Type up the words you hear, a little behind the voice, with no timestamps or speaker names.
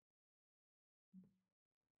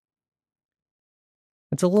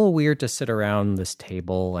It's a little weird to sit around this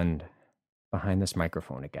table and behind this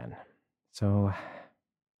microphone again. So,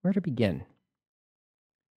 where to begin?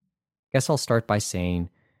 Guess I'll start by saying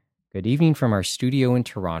good evening from our studio in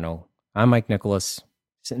Toronto. I'm Mike Nicholas,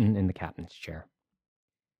 sitting in the captain's chair.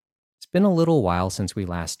 It's been a little while since we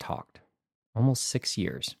last talked, almost 6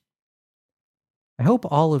 years. I hope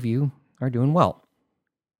all of you are doing well,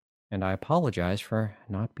 and I apologize for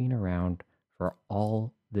not being around for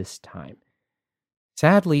all this time.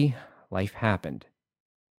 Sadly, life happened.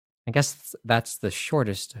 I guess that's the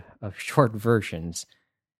shortest of short versions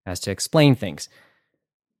as to explain things.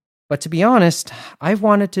 But to be honest, I've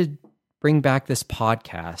wanted to bring back this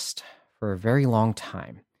podcast for a very long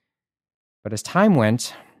time. But as time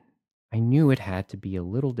went, I knew it had to be a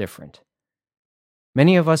little different.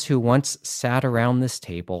 Many of us who once sat around this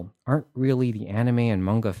table aren't really the anime and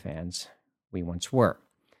manga fans we once were.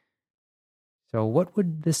 So what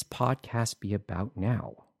would this podcast be about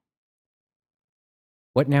now?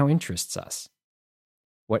 What now interests us?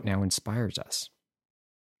 What now inspires us?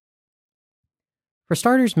 For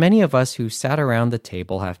starters, many of us who sat around the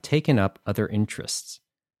table have taken up other interests.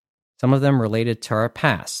 Some of them related to our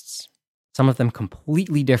pasts, some of them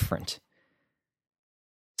completely different.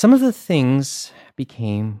 Some of the things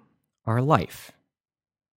became our life,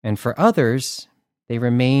 and for others, they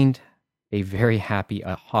remained a very happy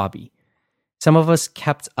hobby. Some of us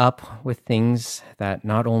kept up with things that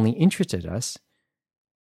not only interested us,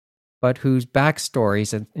 but whose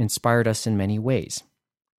backstories inspired us in many ways.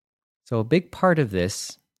 So a big part of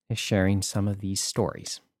this is sharing some of these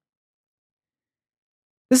stories.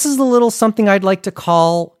 This is a little something I'd like to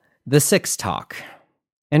call the Six Talk.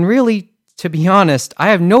 And really, to be honest, I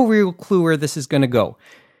have no real clue where this is going to go.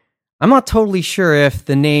 I'm not totally sure if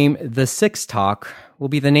the name The Six Talk will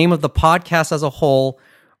be the name of the podcast as a whole,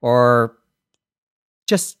 or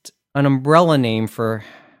just an umbrella name for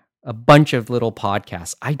a bunch of little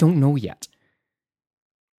podcasts. I don't know yet.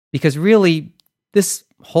 Because really, this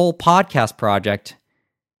whole podcast project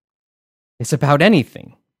is about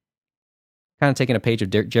anything. Kind of taking a page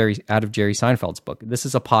of out of Jerry Seinfeld's book. This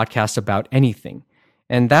is a podcast about anything.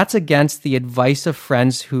 And that's against the advice of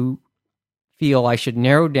friends who feel I should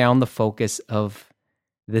narrow down the focus of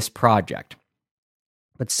this project.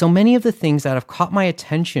 But so many of the things that have caught my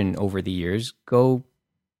attention over the years go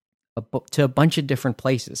to a bunch of different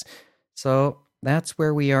places. So that's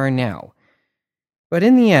where we are now. But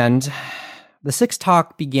in the end, the Six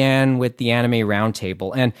Talk began with the Anime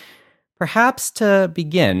Roundtable. And perhaps to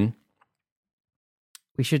begin,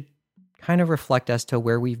 we should kind of reflect as to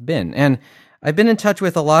where we've been. And I've been in touch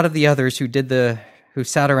with a lot of the others who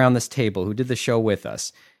sat around this table, who did the show with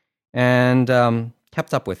us, and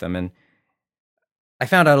kept up with them. And I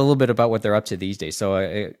found out a little bit about what they're up to these days.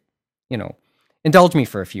 So, indulge me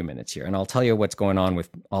for a few minutes here, and I'll tell you what's going on with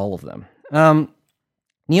all of them.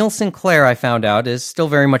 Neil Sinclair, I found out, is still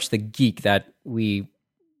very much the geek that we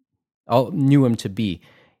all knew him to be.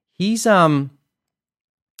 He's still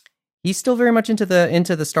very much into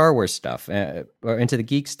the Star Wars stuff, or into the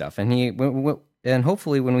geek stuff, and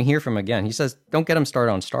hopefully when we hear from him again, he says, "Don't get him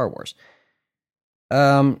started on Star Wars."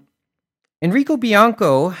 Enrico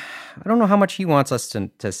Bianco, I don't know how much he wants us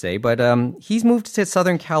to say, but he's moved to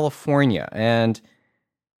Southern California, and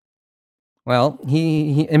well,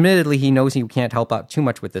 he admittedly he knows he can't help out too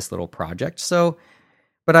much with this little project.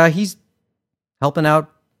 But he's helping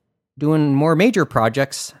out doing more major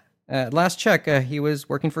projects. Last check, he was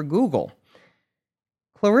working for Google.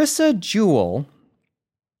 Clarissa Jewell,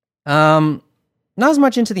 not as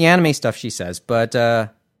much into the anime stuff, she says, but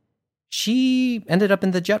she ended up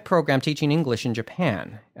in the JET program teaching English in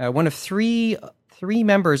Japan. One of three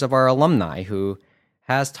members of our alumni who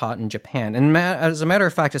has taught in Japan. And as a matter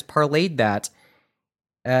of fact, has parlayed that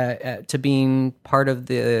to being part of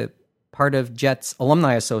JET's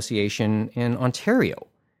Alumni Association in Ontario.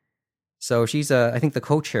 So she's, I think, the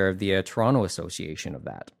co-chair of the Toronto Association of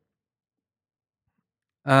that.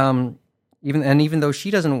 Even though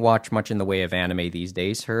she doesn't watch much in the way of anime these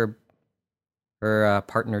days, her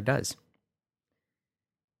partner does.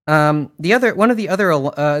 The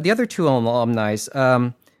other two alumni,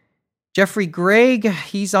 Jeffrey Gregg,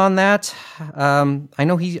 he's on that. I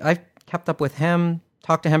know I've kept up with him,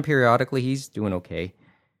 talked to him periodically. He's doing okay.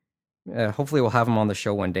 Hopefully we'll have him on the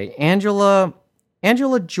show one day. Angela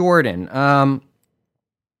Jordan,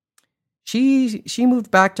 she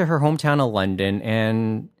moved back to her hometown of London,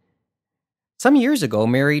 and some years ago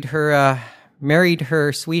married her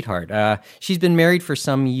sweetheart. She's been married for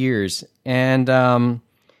some years, and she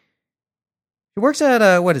works at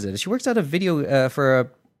She works at a video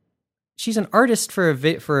she's an artist for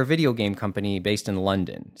a video game company based in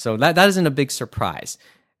London. So that isn't a big surprise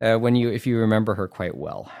if you remember her quite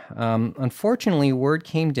well. Unfortunately, word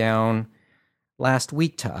came down last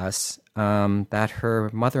week to us that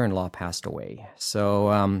her mother-in-law passed away.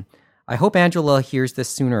 So I hope Angela hears this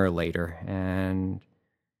sooner or later, and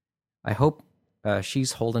I hope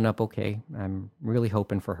she's holding up okay. I'm really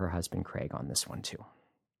hoping for her husband, Craig, on this one, too.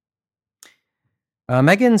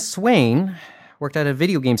 Megan Swain worked at a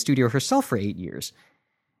video game studio herself for 8 years,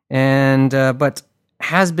 and but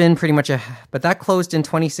has been pretty much but that closed in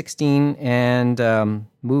 2016 and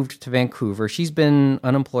moved to Vancouver. She's been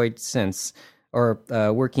unemployed since, or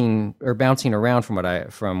working or bouncing around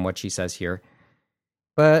from what she says here.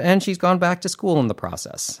 And she's gone back to school in the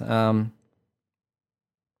process.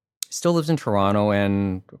 Still lives in Toronto,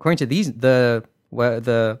 and according to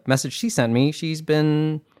the message she sent me, she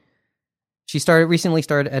recently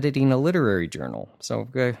started editing a literary journal. So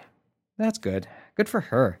that's good. Good for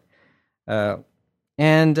her.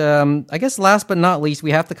 And I guess last but not least,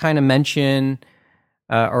 we have to kind of mention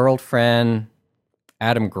our old friend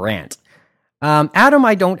Adam Grant. Adam,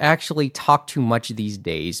 I don't actually talk too much these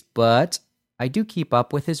days, but I do keep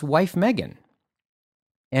up with his wife, Megan.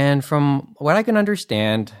 And from what I can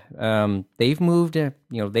understand, they've moved,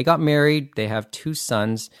 they got married, they have 2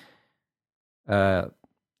 sons, and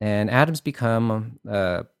Adam's become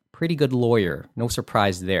a pretty good lawyer. No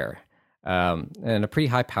surprise there. And a pretty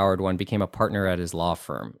high-powered one, became a partner at his law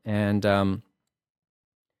firm. And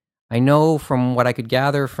I know from what I could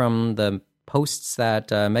gather from the posts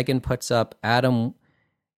that Megan puts up, Adam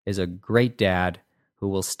is a great dad who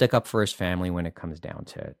will stick up for his family when it comes down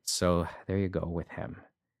to it. So there you go with him.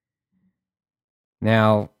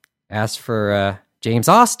 Now, as for James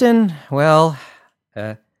Austin, well,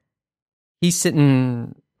 he's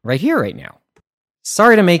sitting right here right now.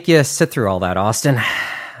 Sorry to make you sit through all that, Austin.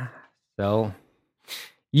 So,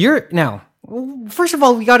 first of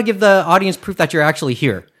all, we got to give the audience proof that you're actually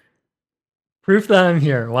here. Proof that I'm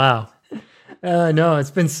here. Wow. No,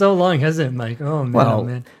 it's been so long, hasn't it, Mike? Oh man, well, oh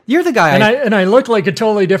man. You're the guy, and I look like a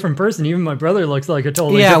totally different person. Even my brother looks like a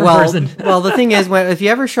totally different person. Well, the thing is, if you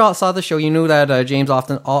ever saw the show, you knew that James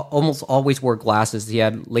often almost always wore glasses. He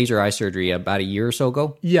had laser eye surgery about a year or so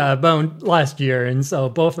ago. Yeah, about last year, and so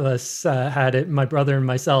both of us had it, my brother and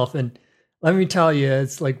myself. And let me tell you,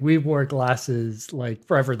 it's like we wore glasses like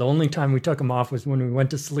forever. The only time we took them off was when we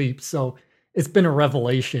went to sleep. So it's been a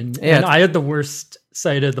revelation. Yeah, and I had the worst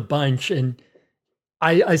sight of the bunch, and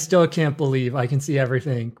I still can't believe I can see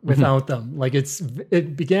everything without them. Like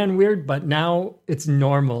it began weird, but now it's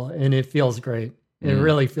normal and it feels great. It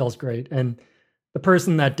really feels great. And the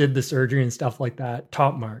person that did the surgery and stuff like that,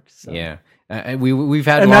 top marks. So. Yeah. We've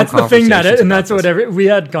had, and that's the thing we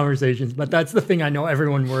had conversations, but that's the thing I know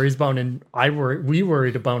everyone worries about. And we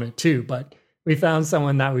worried about it too, but we found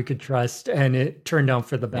someone that we could trust and it turned out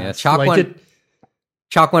for the best. Yeah,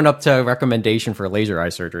 Chalk went up to recommendation for laser eye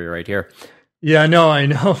surgery right here. Yeah, no, I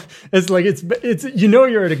know. It's like, it's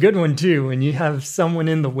you're at a good one too. When you have someone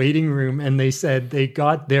in the waiting room and they said they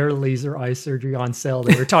got their laser eye surgery on sale.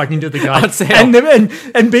 They were talking to the guy on sale.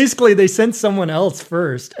 And basically they sent someone else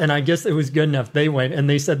first. And I guess it was good enough. They went and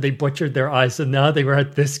they said they butchered their eyes. So now they were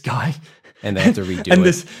at this guy. And they had to redo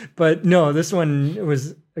it. But no, this one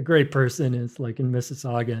was a great person. It's like in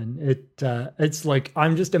Mississauga. And it's like,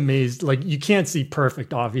 I'm just amazed. Like you can't see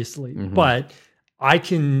perfect, obviously, but I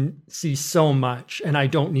can see so much and I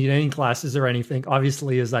don't need any glasses or anything.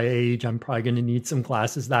 Obviously, as I age, I'm probably going to need some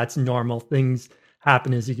glasses. That's normal. Things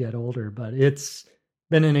happen as you get older, but it's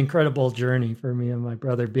been an incredible journey for me and my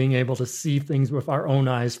brother, being able to see things with our own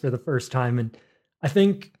eyes for the first time. And I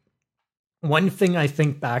think one thing I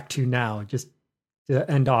think back to now, just to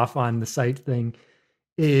end off on the sight thing,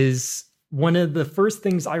 is one of the first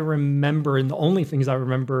things I remember, and the only things I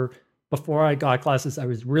remember before I got glasses, I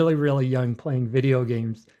was really, really young playing video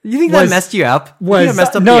games. You think that messed you up?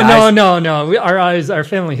 No. Our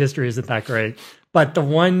family history isn't that great. But the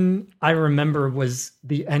one I remember was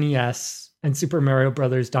the NES and Super Mario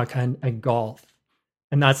Brothers and golf.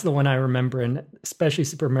 And that's the one I remember, and especially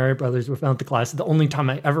Super Mario Brothers without the glasses. The only time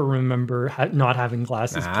I ever remember not having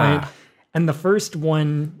glasses playing. And the first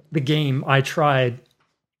one, the game I tried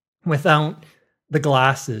without the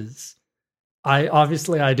glasses, I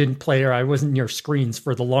didn't play, or I wasn't near screens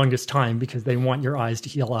for the longest time because they want your eyes to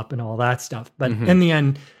heal up and all that stuff. But in the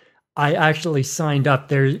end, I actually signed up.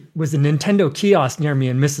 There was a Nintendo kiosk near me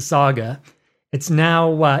in Mississauga. It's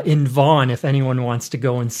now in Vaughan, if anyone wants to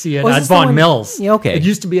go and see it, at Vaughan Mills. Yeah, okay. It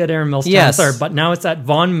used to be at Erin Mills Town Center, but now it's at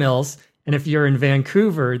Vaughan Mills. And if you're in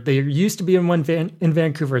Vancouver, there used to be in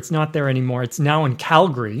Vancouver. It's not there anymore. It's now in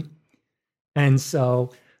Calgary. And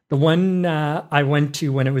so The one I went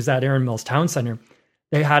to when it was at Erin Mills Town Center,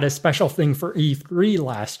 they had a special thing for E3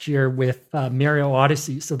 last year with Mario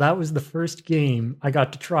Odyssey. So that was the first game I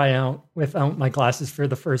got to try out without my glasses for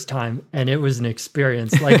the first time. And it was an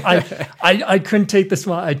experience. Like I couldn't take the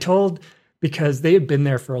smile. I told, because they had been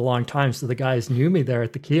there for a long time. So the guys knew me there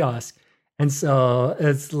at the kiosk. And so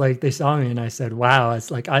it's like they saw me and I said, wow,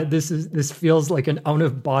 it's like this feels like an out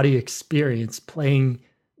of body experience playing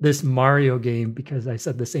this Mario game, because I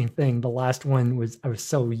said the same thing. The last one was, I was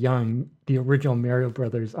so young, the original Mario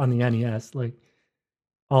Brothers on the NES, like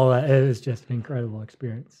all that. It was just an incredible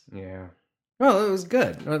experience. Yeah. Well, it was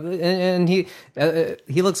good. And he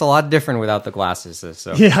looks a lot different without the glasses.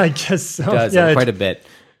 So Yeah, I guess so. He does Yeah, quite a bit.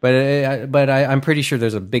 But I'm pretty sure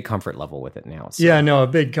there's a big comfort level with it now. So. Yeah, no, a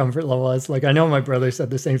big comfort level. It's like, I know my brother said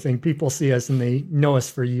the same thing. People see us and they know us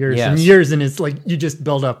for years and years, and it's like you just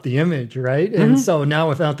build up the image, right? Mm-hmm. And so now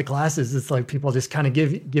without the glasses, it's like people just kind of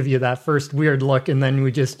give you that first weird look, and then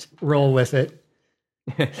we just roll with it.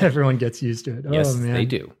 Everyone gets used to it. Yes, oh, man. They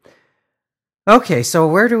do. Okay, so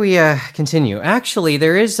where do we continue? Actually,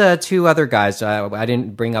 there is two other guys I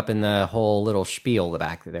didn't bring up in the whole little spiel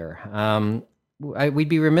back there. We'd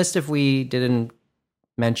be remiss if we didn't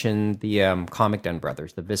mention the Comic Den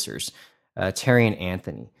brothers, the Vissers, Terry and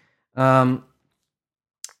Anthony.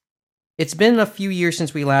 It's been a few years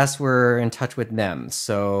since we last were in touch with them.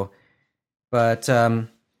 But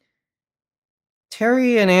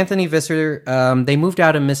Terry and Anthony Visser, they moved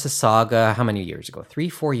out of Mississauga how many years ago?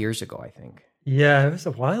 3-4 years ago, I think. Yeah, it was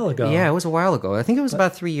a while ago. Yeah, it was a while ago. I think it was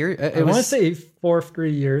about 3 years. I want to say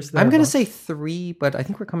 3 years. I'm going to say 3, but I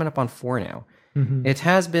think we're coming up on 4 now. Mm-hmm. It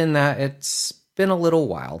has been that. It's been a little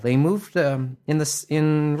while. They moved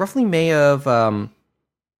in roughly May of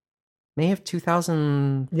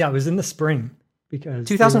 2000. Yeah, it was in the spring, because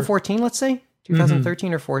 2014. Let's say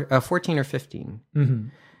 2013 mm-hmm. or 14 or 15. Mm-hmm.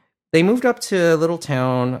 They moved up to a little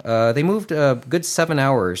town. They moved a good 7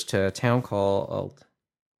 hours to a town called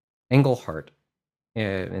Englehart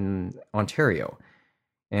in Ontario.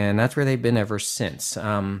 And that's where they've been ever since.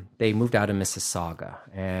 They moved out of Mississauga.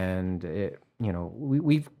 And,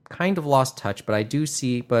 we've kind of lost touch, but I do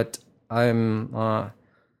see, I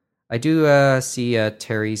do see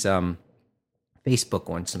Terry's Facebook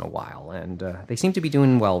once in a while. And they seem to be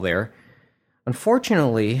doing well there.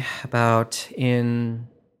 Unfortunately, about in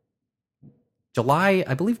July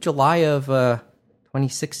of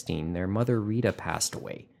 2016, their mother Rita passed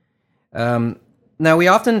away. Now,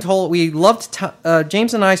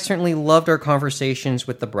 James and I certainly loved our conversations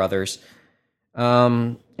with the brothers,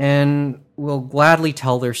 and we'll gladly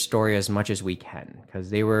tell their story as much as we can, because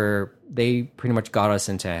they pretty much got us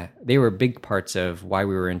they were big parts of why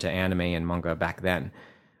we were into anime and manga back then.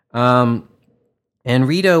 And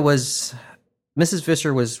Mrs.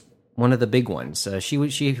 Visser was one of the big ones. She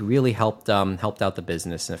really helped out the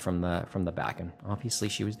business from the back, and obviously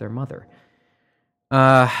she was their mother.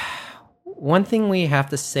 One thing we have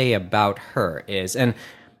to say about her is, and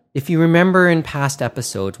if you remember in past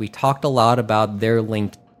episodes, we talked a lot about their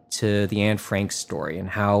link to the Anne Frank story and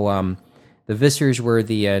how the Vissers were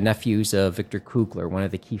the nephews of Victor Kugler, one of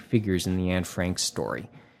the key figures in the Anne Frank story.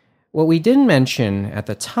 What we didn't mention at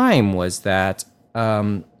the time was that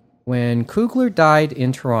when Kugler died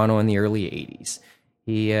in Toronto in the early 80s,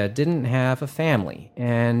 he didn't have a family,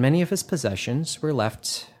 and many of his possessions were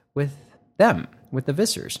left with them, with the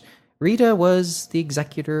Vissers. Rita was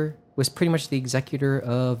pretty much the executor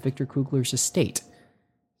of Victor Kugler's estate.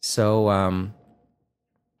 So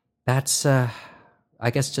that's, I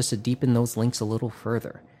guess, just to deepen those links a little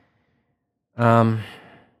further.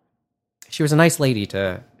 She was a nice lady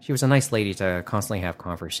to constantly have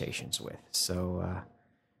conversations with. So,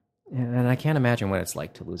 and I can't imagine what it's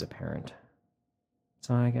like to lose a parent.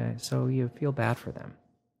 So you feel bad for them,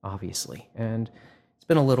 obviously, and it's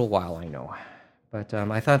been a little while, I know. But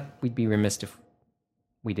I thought we'd be remiss if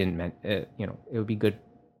we didn't, it would be good.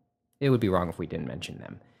 It would be wrong if we didn't mention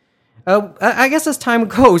them. I guess as time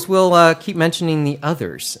goes, we'll keep mentioning the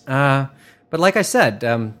others. But like I said,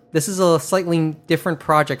 this is a slightly different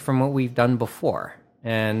project from what we've done before.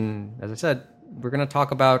 And as I said, we're going to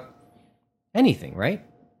talk about anything, right?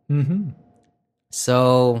 Mm-hmm.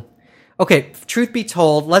 So, okay, truth be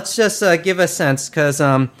told, let's just give a sense, because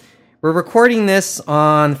we're recording this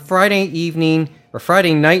on Friday evening, or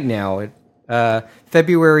Friday night now,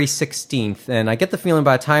 February 16th, and I get the feeling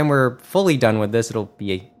by the time we're fully done with this, it'll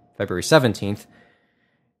be February 17th.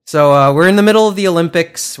 So we're in the middle of the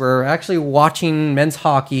Olympics. We're actually watching men's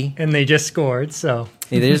hockey. And they just scored, so.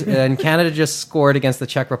 And Canada just scored against the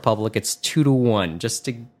Czech Republic. It's 2-1, just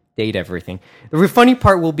to date everything. The funny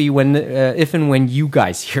part will be if and when you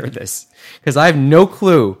guys hear this, because I have no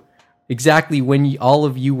clue exactly when all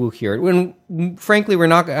of you will hear it. When, frankly, we're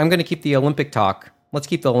not. I'm going to keep the Olympic talk. Let's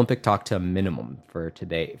keep the Olympic talk to a minimum for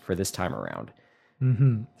today, for this time around.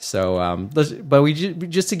 Mm-hmm. So, but we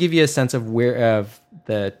just to give you a sense of where of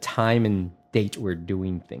the time and date we're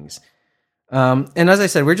doing things. And as I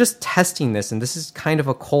said, we're just testing this, and this is kind of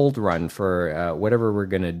a cold run for whatever we're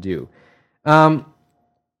going to do.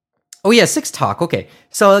 Oh yeah, Six Talk. Okay,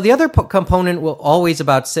 so the other component will always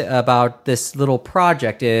about this little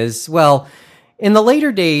project is, well, in the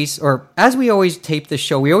later days, or as we always tape the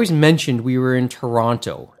show, we always mentioned we were in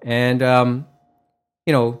Toronto, and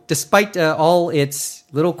you know, despite all its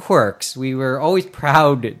little quirks, we were always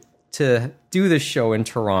proud to do the show in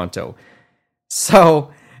Toronto. So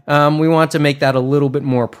we want to make that a little bit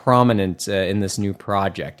more prominent in this new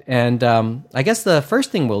project, and I guess the first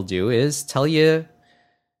thing we'll do is tell you.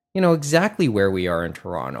 You know exactly where we are in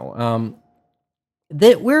Toronto.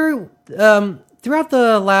 That we're throughout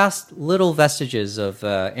the last little vestiges of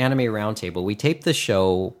Anime Roundtable, we taped the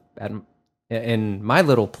show in my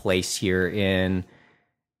little place here in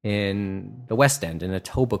the West End in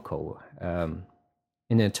Etobicoke,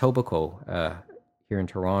 here in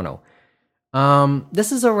Toronto.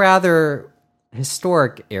 This is a rather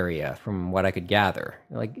historic area, from what I could gather.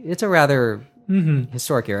 Like it's a rather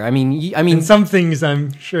historic area. I mean, and some things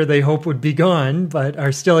I'm sure they hope would be gone, but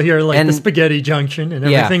are still here, like the Spaghetti Junction and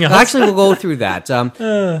everything else. Actually, we'll go through that.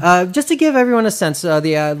 Just to give everyone a sense,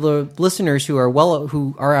 the listeners who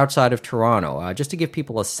are outside of Toronto, just to give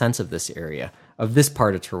people a sense of this area, of this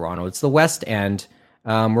part of Toronto. It's the West End.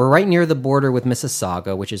 We're right near the border with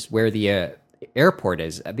Mississauga, which is where the airport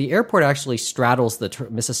is. The airport actually straddles the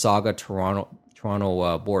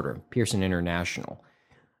Mississauga-Toronto border, Pearson International.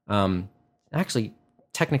 Actually,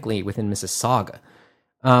 technically within Mississauga,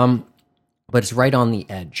 but it's right on the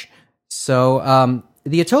edge. So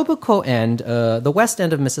the Etobicoke end, the west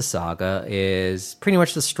end of Mississauga, is pretty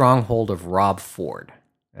much the stronghold of Rob Ford.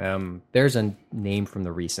 There's a name from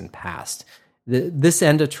the recent past. This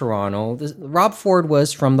end of Toronto, Rob Ford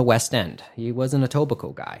was from the West End. He was an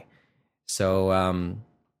Etobicoke guy. So,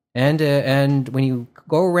 and when you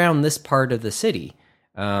go around this part of the city,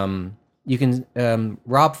 you can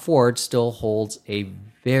Rob Ford still holds a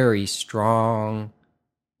very strong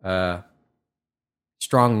name,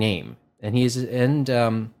 and you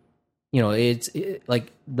know, it's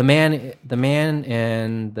like the man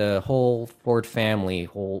and the whole Ford family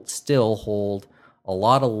still hold a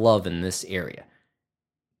lot of love in this area.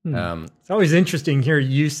 It's always interesting here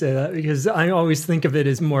you say that, because I always think of it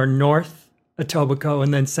as more north Etobicoke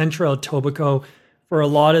and then central Etobicoke. For a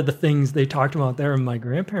lot of the things they talked about there, and my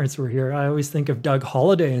grandparents were here, I always think of Doug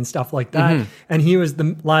Holliday and stuff like that. And he was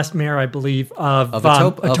the last mayor, I believe, of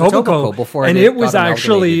Etobicoke before. And it was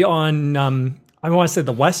actually on, I want to say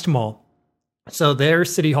the West Mall. So their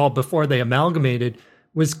city hall, before they amalgamated,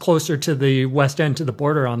 was closer to the West End, to the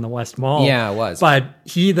border on the West Mall. Yeah, it was. But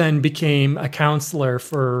he then became a councillor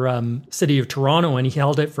for City of Toronto, and he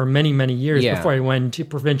held it for many, many years before he went to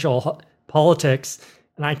provincial politics.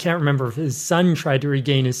 And I can't remember if his son tried to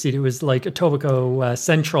regain his seat. It was like Etobicoke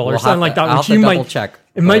Central or something like that. I'll which you might check.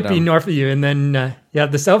 It might be north of you. And then,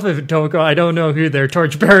 the south of Etobicoke, I don't know who their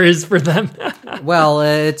torchbearer is for them. Well,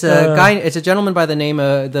 it's a guy. It's a gentleman by the name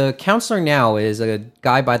of, the councillor now is a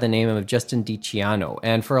guy by the name of Justin DiCiano.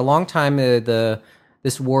 And for a long time,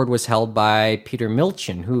 this ward was held by Peter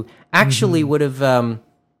Milchin, who actually would have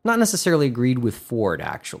not necessarily agreed with Ford,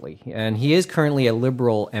 actually. And he is currently a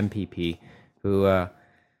Liberal MPP who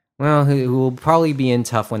will probably be in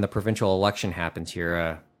tough when the provincial election happens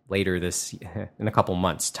here later in a couple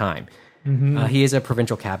months' time. He is a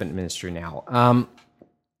provincial cabinet minister now.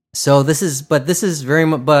 So this is very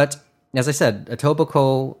much. But as I said,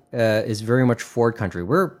 Etobicoke is very much Ford country.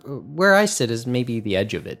 Where I sit is maybe the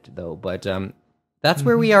edge of it, though. But that's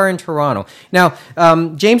where we are in Toronto now.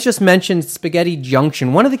 James just mentioned Spaghetti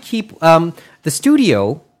Junction. One of the key the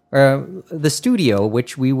studio,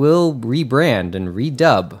 which we will rebrand and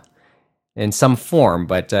redub in some form,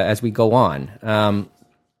 but as we go on,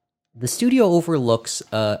 the studio overlooks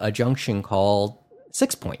a junction called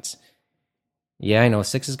 6 Points. Yeah, I know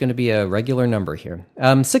 6 is going to be a regular number here.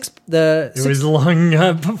 It was long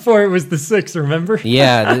before it was the 6. Remember?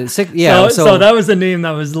 Yeah, 6. Yeah, so that was a name that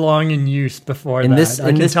was long in use before that.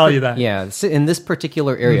 I can tell you that. Yeah, in this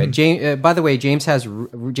particular area. By the way,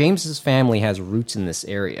 James's family has roots in this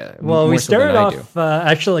area. Well, we started off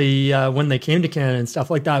actually when they came to Canada and stuff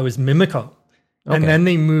like that. It was Mimico. And then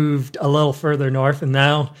they moved a little further north, and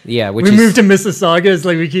now which we moved to Mississauga. It's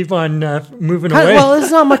like we keep on moving away. Well, it's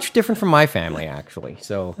not much different from my family, actually.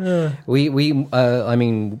 So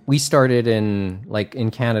we started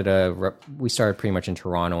in Canada. We started pretty much in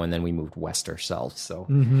Toronto, and then we moved west ourselves. So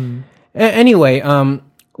anyway,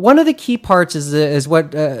 one of the key parts is what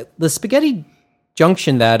the Spaghetti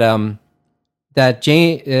Junction that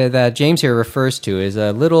James here refers to is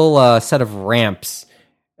a little set of ramps.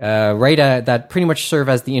 That pretty much serve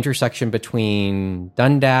as the intersection between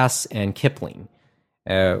Dundas and Kipling.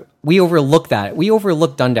 We overlook that. We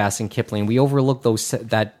overlook Dundas and Kipling. We overlook those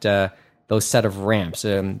set of ramps.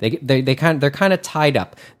 They're kind of tied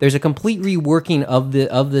up. There's a complete reworking of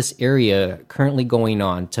this area currently going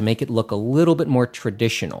on to make it look a little bit more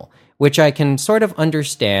traditional, which I can sort of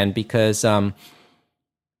understand because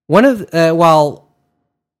while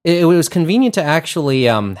it was convenient to actually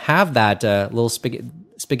have that little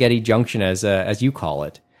Spaghetti Junction, as you call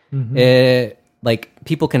it.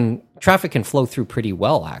 Traffic can flow through pretty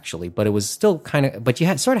well, actually, but it was still but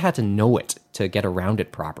you sort of had to know it to get around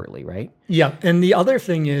it properly, right? Yeah, and the other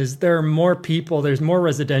thing is there are more people, there's more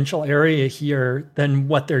residential area here than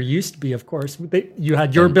what there used to be, of course. You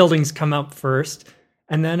had your buildings come up first,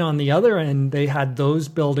 and then on the other end, they had those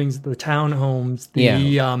buildings, the townhomes,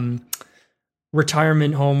 the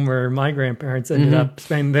retirement home where my grandparents ended up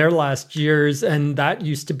spending their last years, and that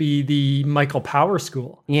used to be the Michael Power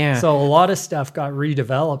School. Yeah. So a lot of stuff got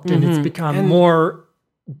redeveloped, and it's become more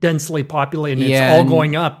densely populated. It's all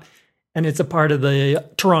going up, and it's a part of the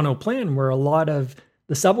Toronto plan where a lot of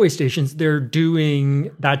the subway stations, they're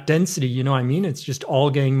doing that density, you know what I mean? It's just all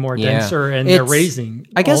getting more denser, and they're raising.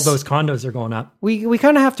 I guess all those condos are going up. We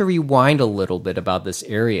kind of have to rewind a little bit about this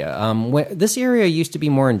area. This area used to be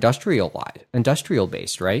more industrial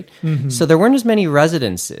based, right? So there weren't as many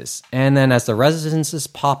residences, and then as the residences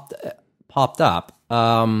popped up,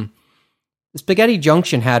 the Spaghetti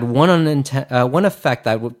Junction had one effect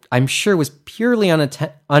that I'm sure was purely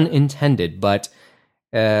unintended, but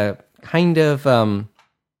kind of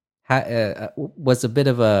was a bit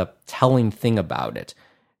of a telling thing about it.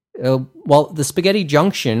 Well, the Spaghetti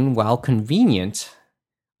Junction, while convenient,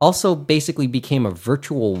 also basically became a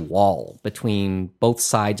virtual wall between both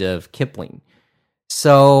sides of Kipling.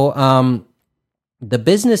 So the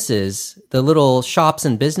businesses, the little shops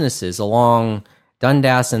and businesses along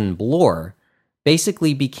Dundas and Bloor,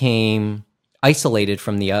 basically became isolated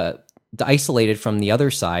from the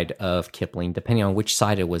other side of Kipling, depending on which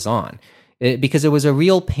side it was on. Because it was a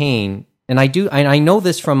real pain, and I know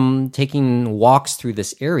this from taking walks through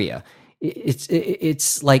this area.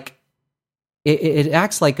 It's like it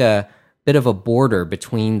acts like a bit of a border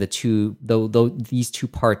between these two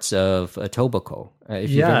parts of Etobicoke. If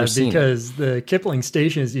you've ever seen because the Kipling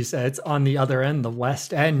station, as you said, it's on the other end, the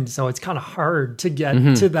west end, so it's kind of hard to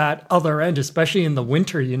get to that other end, especially in the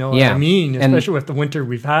winter. You know what I mean? Especially with the winter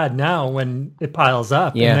we've had now, when it piles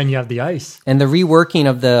up, and then you have the ice. And the reworking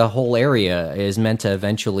of the whole area is meant to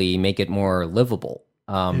eventually make it more livable.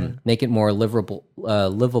 Make it more livable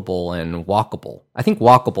and walkable. I think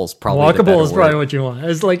walkable is probably probably what you want.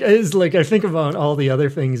 It's like I think about all the other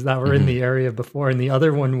things that were in the area before, and the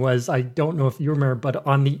other one was, I don't know if you remember, but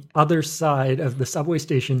on the other side of the subway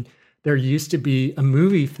station, there used to be a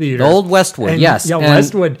movie theater, the old Westwood.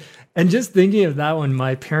 Westwood. And just thinking of that one,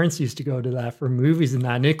 my parents used to go to that for movies and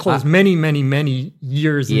that, and it closed many, many, many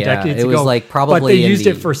years and decades ago. It was like probably but they used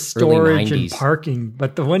it for storage and parking.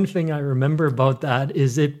 But the one thing I remember about that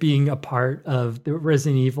is it being a part of the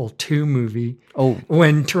Resident Evil 2 movie. Oh,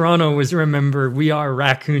 when Toronto was, remember, we are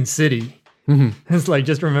Raccoon City. It's like,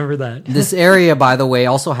 just remember that. This area, by the way,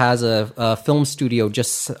 also has a film studio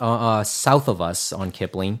just south of us on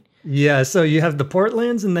Kipling. Yeah, so you have the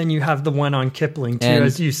Portlands, and then you have the one on Kipling too,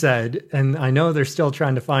 as you said. And I know they're still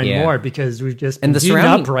trying to find more, because we've just been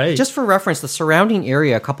up, right? Just for reference, the surrounding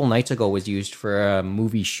area a couple nights ago was used for a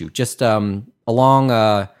movie shoot, just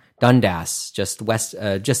along Dundas,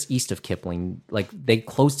 just east of Kipling. Like, they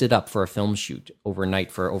closed it up for a film shoot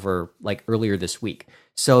overnight earlier this week.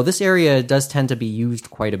 So this area does tend to be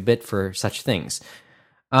used quite a bit for such things.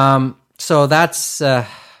 So that's.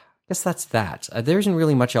 I guess that's that. There isn't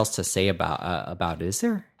really much else to say about it, is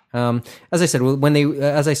there? As I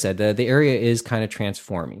said, the area is kind of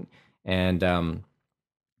transforming, and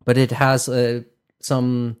but it has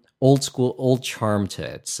some old charm to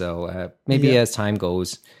it. So maybe as time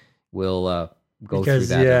goes, we'll go through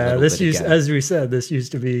that. As we said, this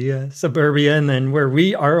used to be suburbia, and then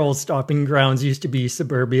our old stopping grounds used to be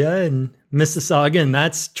suburbia and Mississauga, and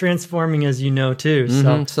that's transforming, as you know, too.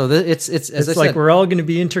 So it's as I like said, we're all going to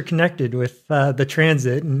be interconnected with the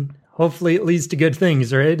transit, and hopefully it leads to good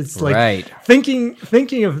things, right? It's like Right.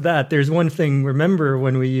 thinking of that. There's one thing. Remember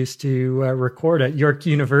when we used to record at York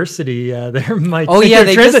University? There might. Oh yeah,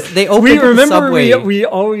 they opened we the remember subway. we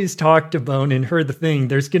always talked about and heard the thing.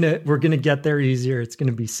 We're gonna get there easier. It's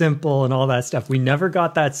gonna be simple and all that stuff. We never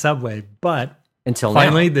got that subway, but Until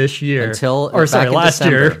finally now. this year, Last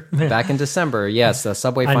year, back in December. Yes, the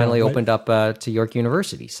subway I know, finally but- opened up to York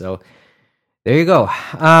University. So there you go.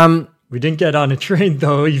 We didn't get on a train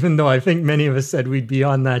though, even though I think many of us said we'd be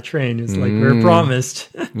on that train. It's like we were promised.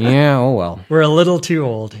 Yeah. Oh well. We're a little too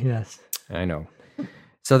old. Yes. I know.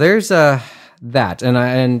 So there's that,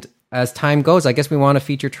 and as time goes, I guess we want to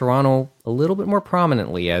feature Toronto a little bit more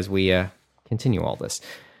prominently as we continue all this.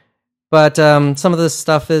 But some of this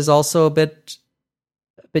stuff is also a bit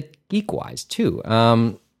geek-wise too.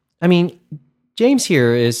 I mean, James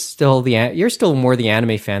here is still you're still more the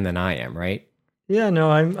anime fan than I am, right? Yeah,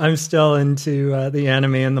 no, I'm still into the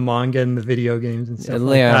anime and the manga and the video games and stuff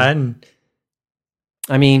like Yeah. that. And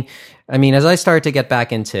I mean, as I start to get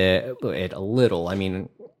back into it a little,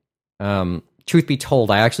 truth be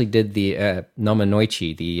told, I actually did the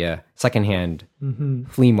Nomanoichi, the secondhand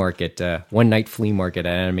flea market, one night flea market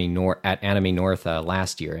at Anime North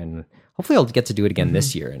last year, and hopefully I'll get to do it again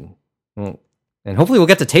this year, and hopefully we'll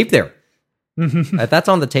get to tape there. That's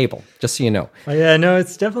on the table, just so you know. oh, yeah, no,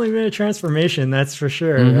 it's definitely been a transformation. That's for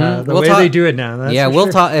sure. The We'll way talk- they do it now. That's Yeah, for we'll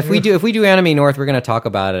sure. talk if we do Anime North. We're going to talk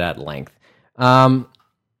about it at length.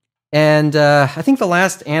 And I think the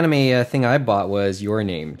last anime thing I bought was Your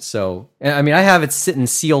Name. So I mean, I have it sitting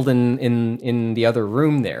sealed in the other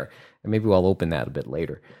room there, and maybe we'll open that a bit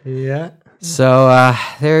later. Yeah. So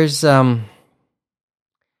there's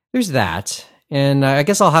that, and I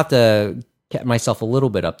guess I'll have to get myself a little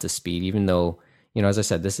bit up to speed, even though, you know, as I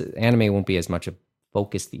said, this anime won't be as much a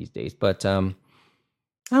focus these days. But I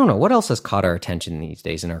don't know what else has caught our attention these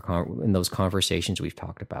days in those conversations we've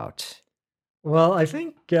talked about. Well, I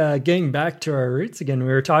think getting back to our roots again, we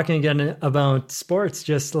were talking again about sports,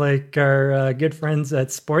 just like our good friends at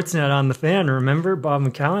Sportsnet on the Fan. Remember Bob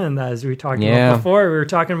McCallum, as we talked about before? We were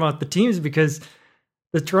talking about the teams because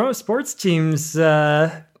the Toronto sports teams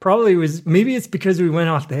maybe it's because we went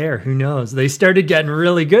off the air. Who knows? They started getting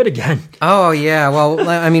really good again. Oh yeah, well,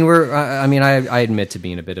 I mean, I admit to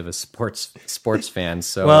being a bit of a sports fan.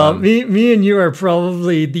 So well, me and you are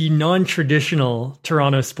probably the non-traditional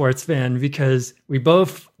Toronto sports fan because we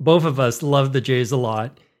both of us love the Jays a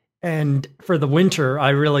lot. And for the winter, I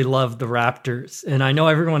really love the Raptors. And I know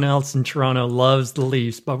everyone else in Toronto loves the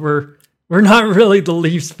Leafs, but we're not really the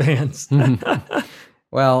Leafs fans.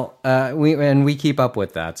 Well, we keep up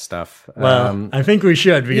with that stuff. Well, I think we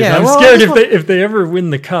should because yeah, I'm well, scared if they ever win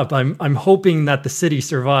the cup. I'm hoping that the city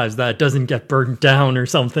survives, that it doesn't get burnt down or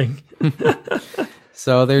something.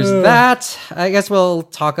 So there's that. I guess we'll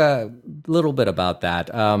talk a little bit about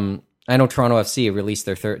that. I know Toronto FC released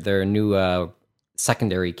their new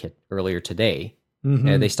secondary kit earlier today.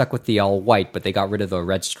 They stuck with the all white, but they got rid of the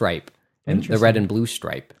red stripe and the red and blue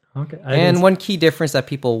stripe. Okay. And one key difference that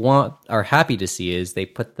people are happy to see is they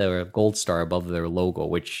put the gold star above their logo,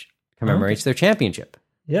 which commemorates their championship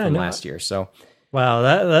from last year. So, wow,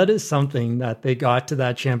 that is something that they got to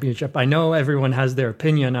that championship. I know everyone has their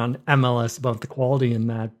opinion on MLS about the quality in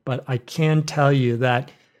that, but I can tell you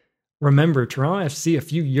that, remember, Toronto FC a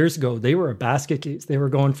few years ago, they were a basket case. They were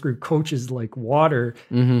going through coaches like water.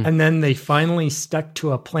 And then they finally stuck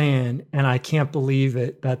to a plan. And I can't believe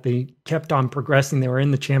it that they kept on progressing. They were in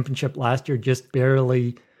the championship last year, just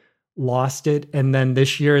barely lost it. And then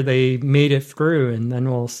this year they made it through. And then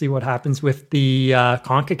we'll see what happens with the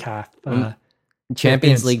CONCACAF.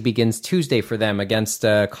 Champions League begins Tuesday for them against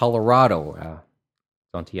Colorado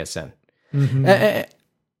on TSN.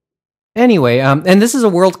 Anyway, and this is a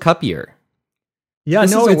World Cup year. Yeah,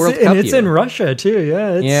 This is a World Cup it's year. in Russia too.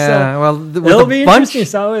 Yeah, it's, Well, it'll be interesting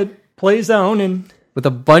how it plays out. And with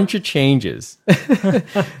a bunch of changes.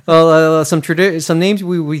 Well, some names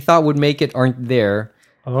we thought would make it aren't there.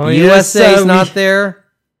 oh, The yes, USA is not there.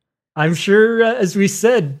 I'm sure, as we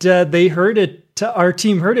said, they heard it. Our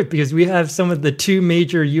team heard it because we have some of the two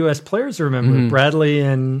major U.S. players. Remember, Bradley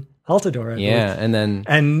and Altidore. I Yeah, believe.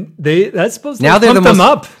 and that's supposed to now they're pump the them most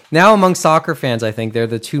up. Now among soccer fans, I think they're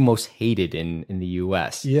the two most hated in the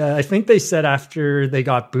U.S. Yeah, I think they said after they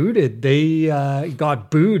got booted, they got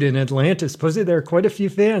booed in Atlanta. Supposedly there are quite a few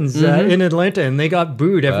fans in Atlanta, and they got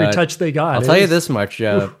booed every But touch they got. I'll tell you this much: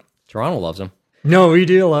 Toronto loves them. No, we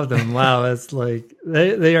do love them. Wow, it's like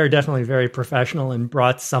they are definitely very professional and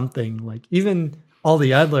brought something. Like even all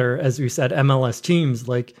the other, as we said, MLS teams,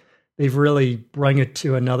 like they've really brought it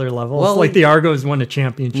to another level. Well, it's like the Argos won a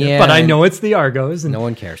championship, yeah, but I know it's the Argos. And, No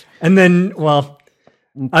one cares. and then, well,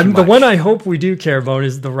 The one I hope we do care about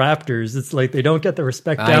is the Raptors. It's like they don't get the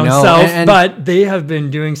respect down know. south, but they have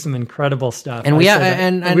been doing some incredible stuff. And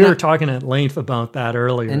we were talking at length about that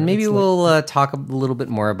earlier. And maybe we'll talk a little bit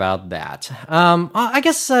more about that. I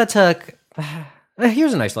guess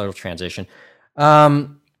here's a nice little transition. I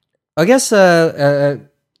guess let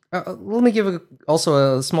me give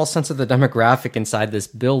also a small sense of the demographic inside this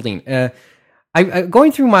building.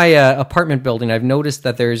 Going through my apartment building, I've noticed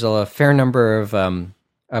that there's a fair number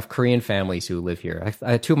of Korean families who live here.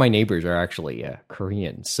 Two of my neighbors are actually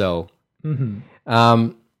Korean, so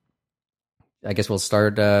I guess we'll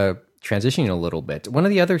start transitioning a little bit. One of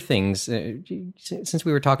the other things, since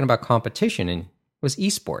we were talking about competition, was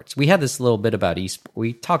esports. We had this little bit about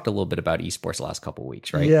we talked a little bit about esports the last couple of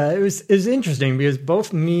weeks, right? Yeah, it was interesting because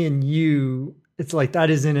both me and you, it's like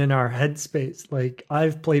that isn't in our headspace. Like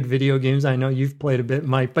I've played video games. I know you've played a bit,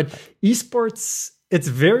 Mike, but esports, it's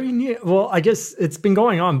very new. Well, I guess it's been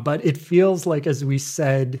going on, but it feels like, as we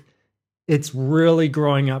said, it's really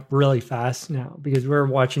growing up really fast now because we're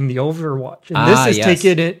watching the Overwatch. And this is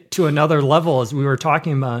taking it to another level, as we were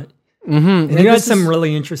talking about. And you had some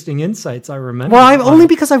really interesting insights, I remember. Well, only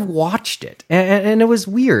because I've watched it, and it was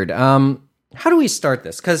weird. How do we start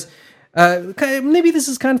this? Because maybe this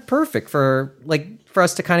is kind of perfect for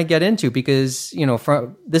us to kind of get into, because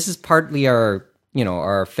this is partly our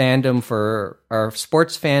fandom, for our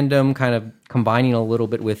sports fandom, kind of combining a little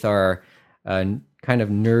bit with our kind of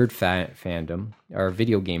nerd fandom, our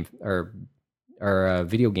video game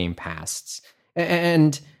video game pasts,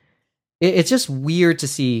 and it's just weird to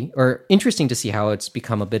see, or interesting to see, how it's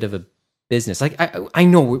become a bit of a business. Like I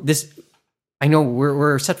know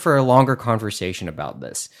we're set for a longer conversation about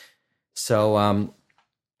this. So,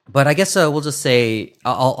 but I guess we'll just say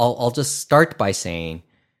I'll just start by saying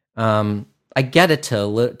I get it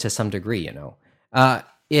to some degree.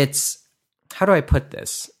 It's, how do I put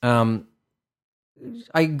this?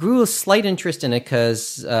 I grew a slight interest in it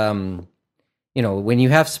because when you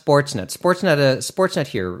have Sportsnet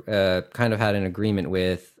here kind of had an agreement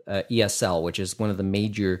with ESL, which is one of the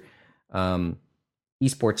major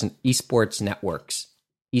esports networks,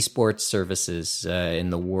 esports services in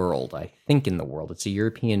the world. I think in the world, it's a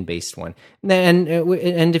European-based one. And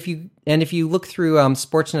if you look through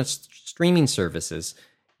Sportsnet's streaming services,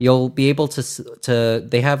 you'll be able to.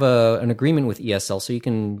 They have an agreement with ESL, so you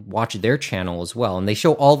can watch their channel as well. And they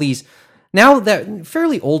show all these now that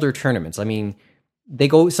fairly older tournaments. I mean,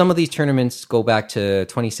 some of these tournaments go back to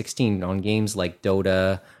 2016 on games like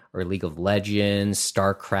Dota or League of Legends,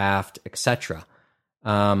 StarCraft, etc.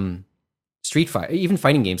 Street Fighter, even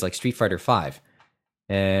fighting games like Street Fighter V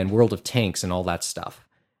and World of Tanks and all that stuff,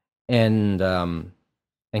 and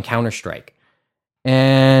Counter-Strike.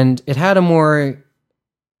 And it had a more,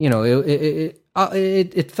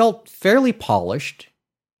 it felt fairly polished,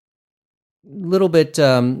 a little bit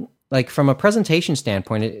like from a presentation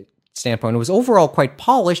standpoint. It was overall quite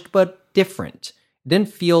polished, but different. It didn't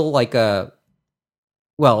feel like it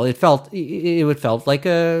felt like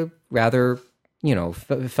a rather,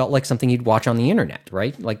 it felt like something you'd watch on the internet,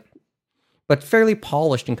 right? Like, but fairly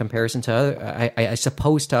polished in comparison to I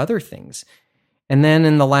suppose to other things. And then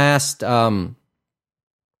in the last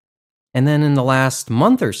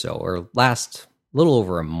month or so, or last little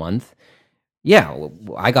over a month,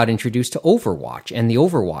 I got introduced to Overwatch and the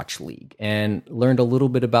Overwatch League and learned a little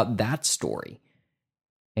bit about that story.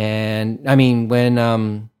 And I mean,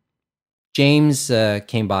 when James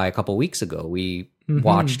came by a couple weeks ago, we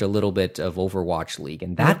watched a little bit of Overwatch League,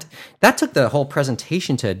 and that took the whole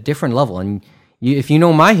presentation to a different level. And if you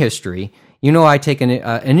know my history, I take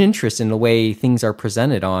an interest in the way things are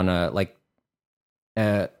presented on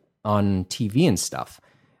on TV and stuff,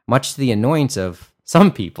 much to the annoyance of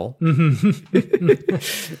some people, much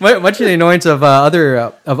to the annoyance of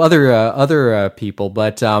other people.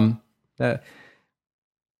 But I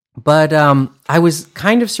was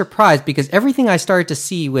kind of surprised because everything I started to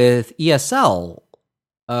see with ESL,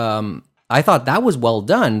 I thought that was well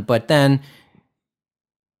done, but then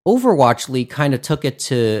Overwatch League kind of took it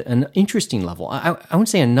to an interesting level. I wouldn't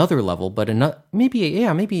say another level, but maybe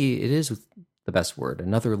it is the best word,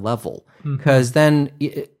 another level, because then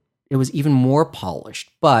it was even more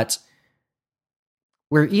polished. But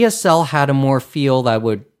where ESL had a more feel that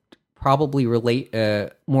would probably relate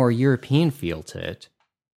a more European feel to it,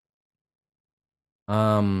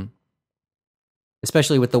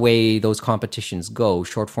 especially with the way those competitions go,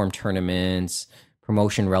 short form tournaments,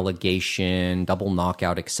 promotion, relegation, double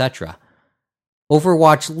knockout, etc.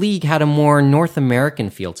 Overwatch League had a more North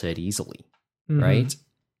American feel to it easily, right?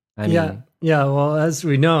 I mean, Yeah, well, as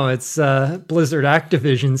we know, it's Blizzard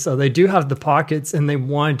Activision, so they do have the pockets, and they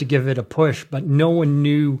wanted to give it a push, but no one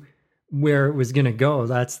knew where it was going to go.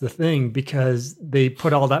 That's the thing, because they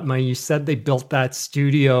put all that money. You said they built that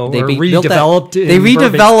studio or redeveloped it. They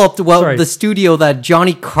redeveloped the studio that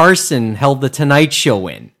Johnny Carson held the Tonight Show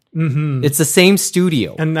in. Mm-hmm. It's the same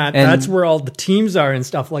studio, and that's where all the teams are and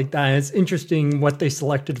stuff like that. And it's interesting what they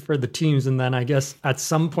selected for the teams, and then I guess at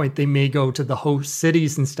some point they may go to the host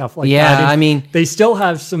cities and stuff like that. Yeah, I mean, they still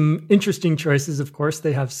have some interesting choices. Of course,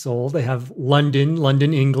 they have Seoul, they have London,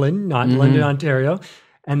 England, not London, Ontario,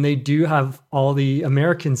 and they do have all the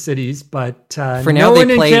American cities, but for now, no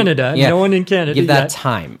one in Canada. No one in Canada. Give that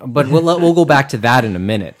time, but we'll go back to that in a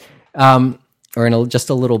minute. Or in just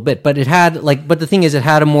a little bit, but but the thing is, it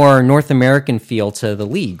had a more North American feel to the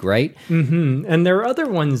league, right? Mm-hmm. And there are other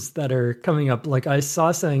ones that are coming up. Like I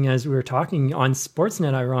saw something as we were talking on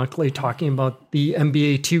Sportsnet, ironically, talking about the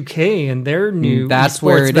NBA 2K and their new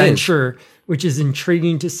esports venture, which is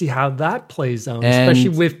intriguing to see how that plays out,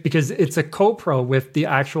 especially because it's a co-pro with the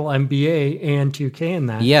actual NBA and 2K in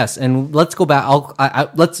that. Yes, and let's go back.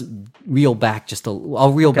 Let's reel back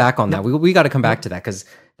I'll reel back on that. We got to come back to that because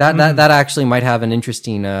that actually might have an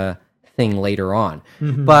interesting thing later on.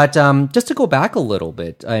 Mm-hmm. But just to go back a little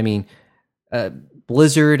bit, I mean,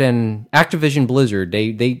 Blizzard and Activision Blizzard,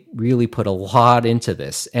 they really put a lot into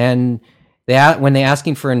this, and when they're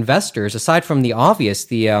asking for investors, aside from the obvious,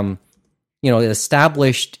 the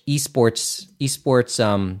established esports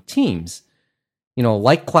teams,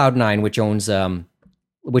 like Cloud9,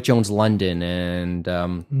 which owns London,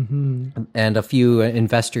 and a few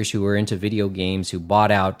investors who were into video games who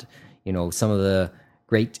bought out, some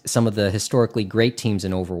of the historically great teams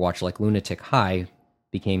in Overwatch, like Lunatic High,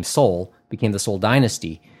 became the Seoul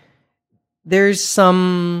Dynasty. There's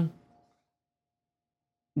some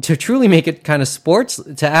to truly make it kind of sports,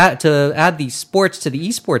 to add the sports to the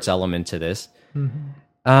esports element to this.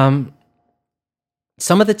 Mm-hmm.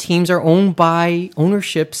 Some of the teams are owned by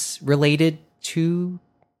ownerships related to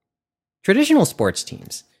traditional sports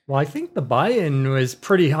teams. Well, I think the buy-in was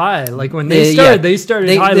pretty high. Like when they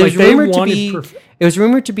started high. It was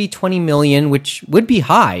rumored to be 20 million, which would be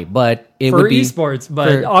high, but it would be esports.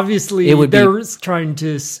 But obviously, they're trying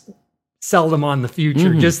to sell them on the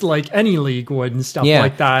future, just like any league would and stuff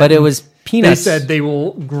like that. But it was peanuts. They said they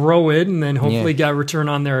will grow it and then hopefully get a return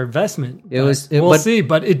on their investment. We'll see.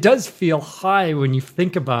 But it does feel high when you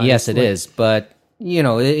think about it. Yes, it is. But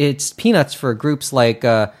it's peanuts for groups like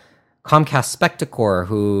Comcast Spectacor,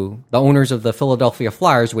 who the owners of the Philadelphia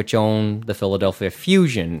Flyers, which own the Philadelphia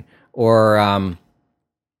Fusion, or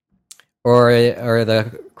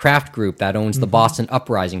the Kraft Group that owns the Boston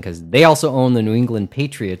Uprising, because they also own the New England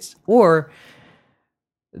Patriots, or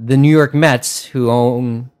the New York Mets, who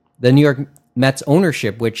own the New York Mets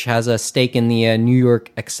ownership, which has a stake in the New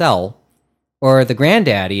York Excel, or the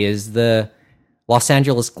granddaddy is the Los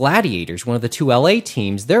Angeles Gladiators, one of the two LA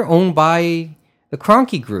teams. They're owned by the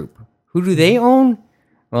Kroenke Group. Who do they own?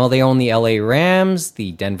 Well, they own the LA Rams,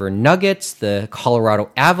 the Denver Nuggets, the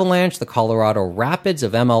Colorado Avalanche, the Colorado Rapids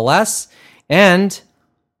of MLS, and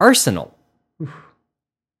Arsenal.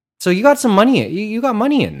 So you got some money. You got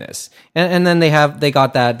money in this, and then they had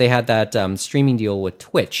that streaming deal with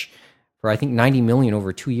Twitch for I think 90 million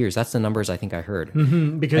over 2 years. That's the numbers I think I heard.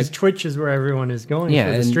 Mm-hmm, because Twitch is where everyone is going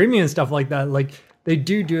for the streaming and stuff like that. Like they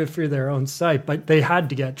do it for their own site, but they had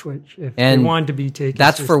to get Twitch if they wanted to be taken.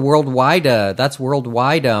 That's for worldwide. That's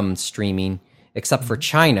worldwide streaming, except for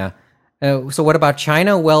China. So what about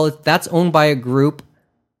China? Well, that's owned by a group,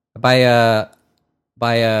 by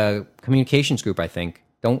a communications group, I think.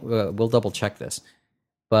 We'll double check this,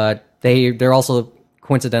 but they're also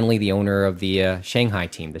coincidentally the owner of the Shanghai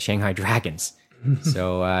team, the Shanghai Dragons.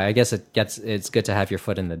 So I guess it's good to have your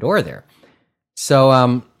foot in the door there.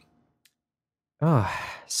 So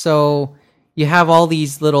so you have all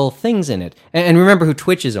these little things in it, and remember who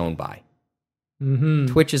Twitch is owned by. Mm-hmm.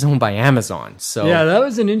 Twitch is owned by Amazon. So yeah, that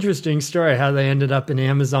was an interesting story how they ended up in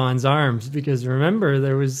Amazon's arms, because remember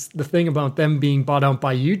there was the thing about them being bought out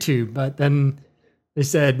by YouTube, but then they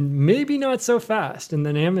said maybe not so fast, and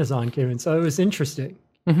then Amazon came in. So it was interesting.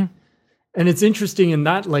 Mm-hmm. And it's interesting in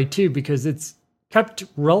that light too, because it's kept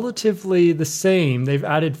relatively the same. They've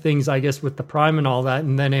added things, I guess, with the Prime and all that,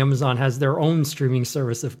 and then Amazon has their own streaming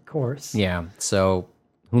service, of course. Yeah, so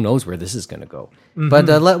who knows where this is going to go. Mm-hmm. But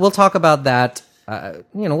we'll talk about that.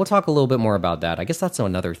 We'll talk a little bit more about that. I guess that's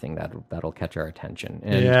another thing that'll catch our attention.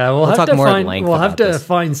 And we'll have to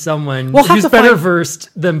find someone who's better versed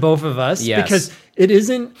than both of us, because it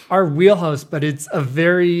isn't our wheelhouse, but it's a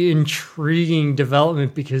very intriguing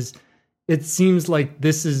development, because it seems like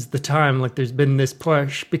this is the time, like there's been this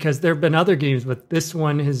push, because there have been other games, but this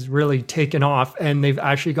one has really taken off, and they've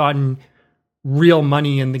actually gotten real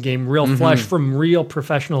money in the game, real flesh from real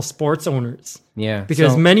professional sports owners. Yeah.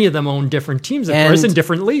 Because many of them own different teams, of course, in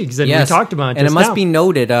different leagues. And we talked about it. And it must be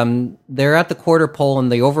noted, they're at the quarter pole in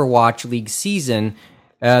the Overwatch League season.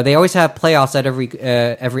 They always have playoffs at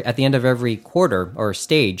at the end of every quarter or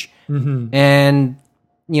stage. And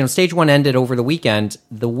stage 1 ended over the weekend.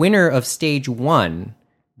 The winner of stage 1,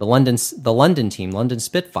 the London team, London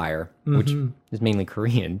Spitfire, which is mainly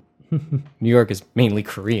Korean. New York is mainly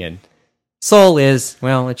Korean. Seoul is,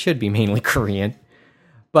 well, it should be mainly Korean,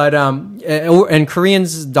 but and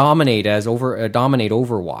Koreans dominate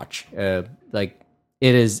Overwatch. Like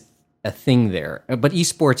it is a thing there, but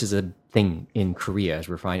esports is a thing in Korea,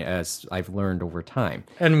 as I've learned over time.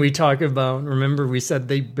 And we talk about, remember we said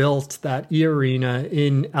they built that E-Arena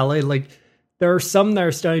in LA. Like there are some that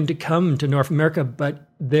are starting to come to North America, but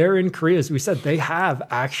they're in Korea, as we said, they have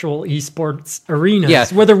actual esports arenas.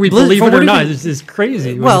 Yes. Whether we believe it or not, this is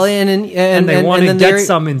crazy. Well, and they want to get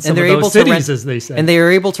some in some of those cities, as they say. And they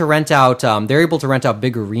are able to rent out. They're able to rent out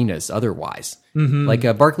big arenas. Otherwise, like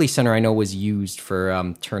Barclays Center, I know was used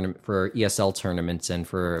for for ESL tournaments and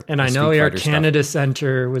for. And I know Air Canada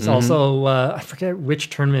Center was also. I forget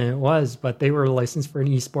which tournament it was, but they were licensed for an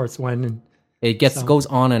esports one. And it goes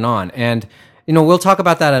on and on. And we'll talk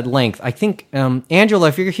about that at length. I think, Angela,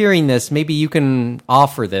 if you're hearing this, maybe you can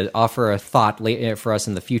offer a thought for us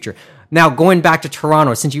in the future. Now, going back to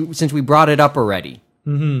Toronto, since we brought it up already,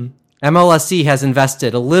 MLSE has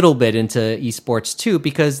invested a little bit into esports too,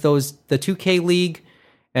 because the 2K League,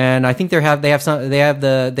 and I think there's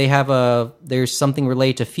something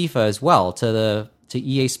related to FIFA as well, to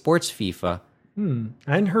EA Sports FIFA. I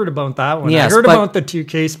hadn't heard about that one. Yes, I heard about the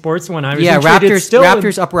 2K Sports one. I was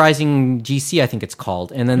Raptors Uprising GC, I think it's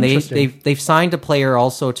called, and then they've signed a player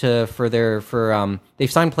also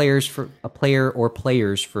they've signed players for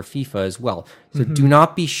players for FIFA as well. So do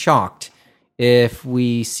not be shocked if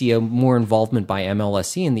we see a more involvement by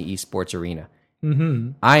MLSE in the esports arena.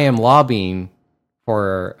 I am lobbying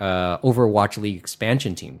for Overwatch League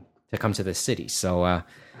expansion team to come to this city. So.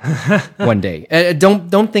 One day,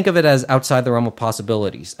 don't think of it as outside the realm of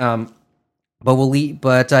possibilities. But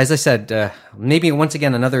as I said, maybe once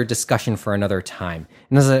again another discussion for another time.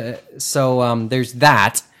 And there's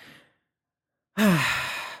that.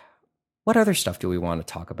 What other stuff do we want to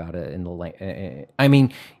talk about in the? I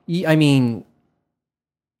mean,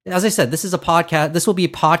 as I said, this is a podcast. This will be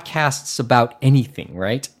podcasts about anything,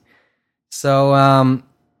 right? So,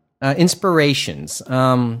 inspirations.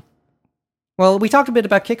 Well, we talked a bit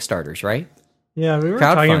about Kickstarters, right? Yeah, we were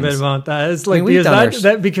talking a bit about that. It's like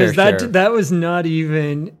that was not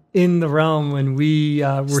even in the realm when we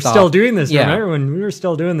were still doing this. Yeah. Remember when we were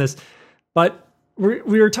still doing this? But we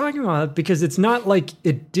were talking about it because it's not like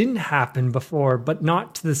it didn't happen before, but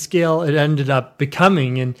not to the scale it ended up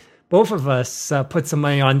becoming. And both of us put some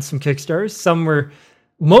money on some Kickstarters.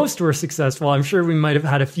 Most were successful. I'm sure we might have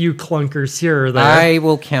had a few clunkers here or there. I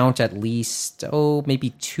will count at least,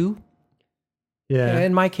 maybe 2. Yeah,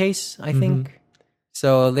 in my case, I think.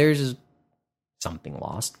 So there's something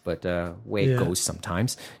lost, but way it goes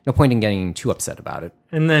sometimes. No point in getting too upset about it.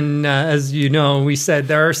 And then, as you know, we said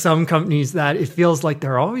there are some companies that it feels like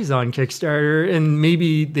they're always on Kickstarter, and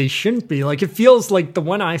maybe they shouldn't be. Like, it feels like the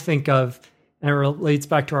one I think of, and it relates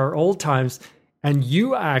back to our old times, and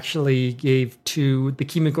you actually gave to the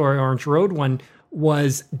Kimagure Orange Road one,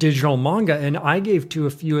 was digital manga, and I gave to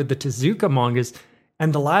a few of the Tezuka mangas.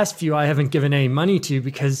 And the last few I haven't given any money to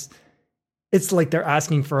because it's like they're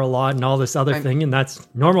asking for a lot and all this other thing. And that's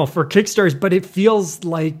normal for Kickstarters. But it feels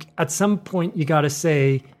like at some point you got to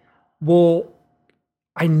say, well,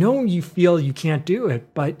 I know you feel you can't do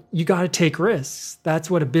it, but you got to take risks. That's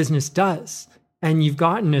what a business does. And you've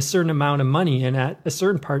gotten a certain amount of money. And at a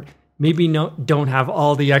certain part, maybe don't have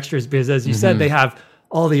all the extras because, as you said, they have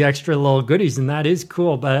all the extra little goodies. And that is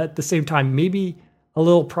cool. But at the same time, maybe a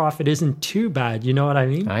little profit isn't too bad. You know what I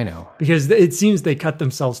mean? I know. Because it seems they cut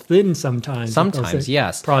themselves thin sometimes. Sometimes,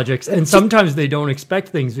 yes. Projects. And sometimes they don't expect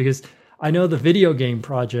things because I know the video game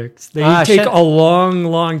projects, they take a long,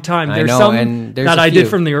 long time. There's some that I did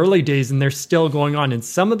from the early days and they're still going on. And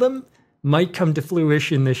some of them might come to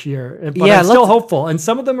fruition this year. But I'm still hopeful. And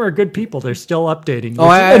some of them are good people. They're still updating.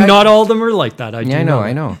 And not all of them are like that. I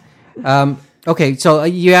know. Okay, so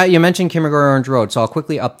you mentioned Kimagure Orange Road, so I'll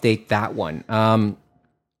quickly update that one.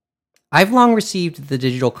 I've long received the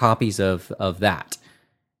digital copies of that.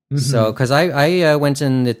 So, because I went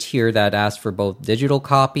in the tier that asked for both digital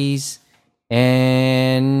copies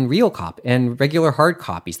and regular hard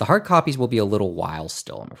copies. The hard copies will be a little while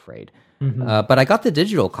still, I'm afraid. But I got the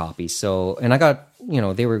digital copy. So, and I got,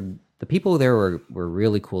 the people there were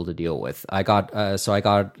really cool to deal with. I got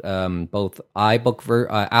both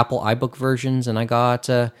Apple iBook versions, and I got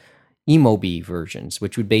Emobi versions,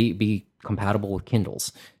 which would be compatible with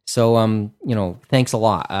Kindles. So thanks a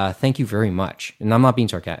lot. Thank you very much. And I'm not being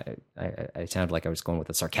sarcastic. I sounded like I was going with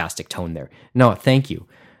a sarcastic tone there. No, thank you.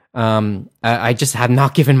 I just have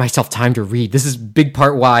not given myself time to read. This is big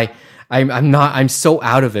part why I'm so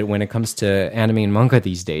out of it when it comes to anime and manga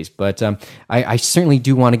these days. But I certainly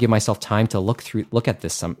do want to give myself time to look at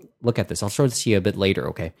this. I'll show it to you a bit later.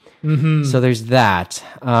 Okay. So there's that.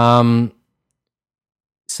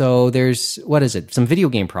 So there's, what is it? Some video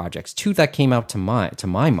game projects, 2 that came out to my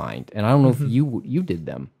mind, and I don't know if you did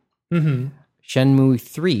them. Shenmue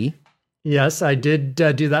 3. Yes, I did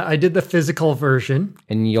do that. I did the physical version,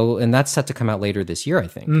 and that's set to come out later this year, I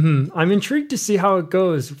think. I'm intrigued to see how it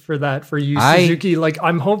goes for you, Suzuki. Like,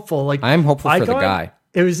 I'm hopeful. Like, I'm hopeful for the guy.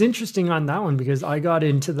 It was interesting on that one because I got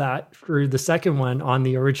into that through the second one on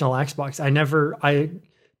the original Xbox. I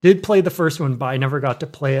did play the first one, but I never got to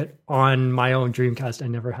play it on my own Dreamcast. I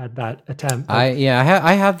never had that attempt. I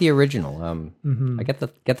have the original. I get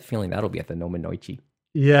the feeling that'll be at the Nominoichi.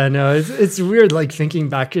 Yeah, no, it's weird. Like thinking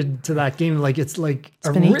back into that game, like it's been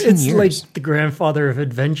 18 years. Like the grandfather of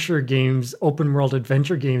adventure games, open world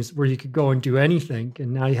adventure games, where you could go and do anything.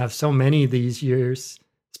 And now you have so many of these years,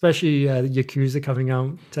 especially Yakuza coming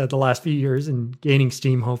out the last few years and gaining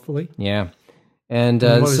steam, hopefully. Yeah, and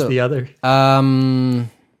what was the other?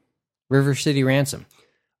 River City Ransom.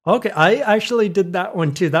 Okay, I actually did that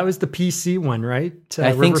one too. That was the PC one, right?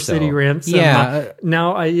 I think so. City Ransom.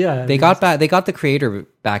 Yeah. They got the creator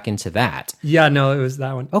back into that. Yeah, no, it was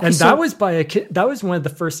that one. Okay, and that was one of the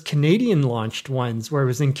first Canadian launched ones where it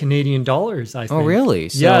was in Canadian dollars, I think. Oh, really?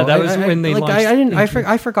 So yeah, that was when they launched.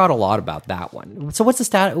 I forgot a lot about that one. So what's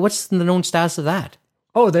the known status of that?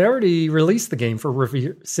 Oh, they already released the game for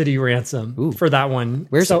River City Ransom for that one.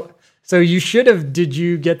 Where's it? So you should have. Did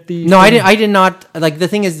you get the? No, I did not. Like the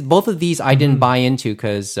thing is, both of these I didn't buy into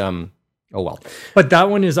because, oh well. But that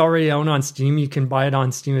one is already out on Steam. You can buy it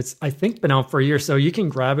on Steam. It's I think been out for a year, so you can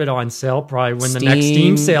grab it on sale probably when the next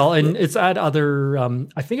Steam sale, and it's at other.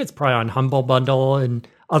 I think it's probably on Humble Bundle and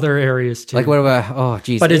other areas too. Like what about? Oh,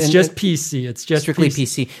 geez. But it's just PC. It's just strictly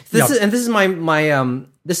PC.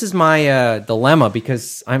 This is my dilemma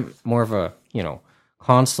because I'm more of a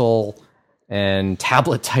console and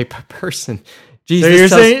tablet type of person.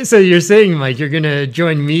 Jeez, so you're saying, Mike, you're gonna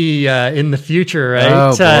join me in the future, right?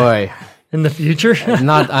 Oh boy, in the future?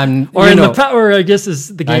 Or I guess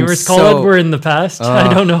as the gamers call it, we're in the past.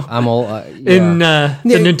 I don't know. I'm all in the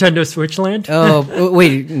Nintendo Switch land. Oh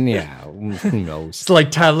wait, yeah. Who knows? It's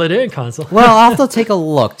like tablet and console. Well, I'll have to take a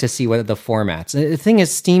look to see what the formats. The thing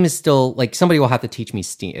is, Steam is still like somebody will have to teach me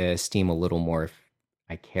Steam a little more if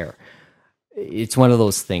I care. It's one of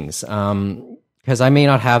those things because I may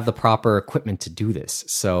not have the proper equipment to do this.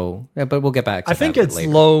 So, yeah, but we'll get back to that. I think it's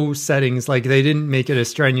later. Low settings. Like they didn't make it a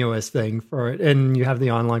strenuous thing for it, and you have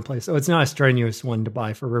the online play, so it's not a strenuous one to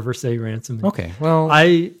buy for River City Ransom. Okay, well,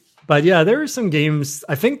 but yeah, there are some games.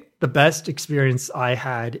 I think the best experience I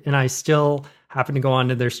had, and I still happen to go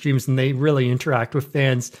onto their streams, and they really interact with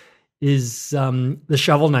fans. Is the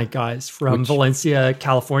Shovel Knight guys from Valencia,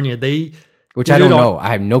 California? Which I don't know. I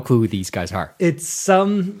have no clue who these guys are. It's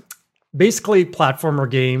basically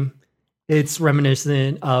platformer game. It's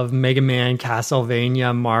reminiscent of Mega Man,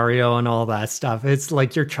 Castlevania, Mario, and all that stuff. It's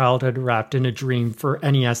like your childhood wrapped in a dream for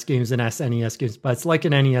NES games and SNES games. But it's like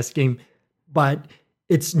an NES game, but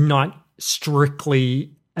it's not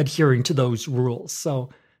strictly adhering to those rules. So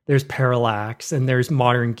there's parallax and there's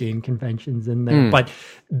modern game conventions in there. But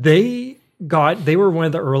they were one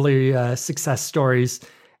of the early success stories,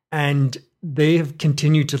 and they have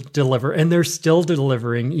continued to deliver, and they're still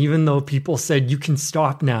delivering, even though people said, you can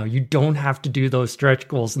stop now. You don't have to do those stretch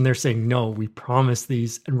goals. And they're saying, no, we promise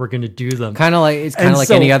these and we're going to do them. It's kind of like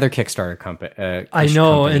any other Kickstarter company. I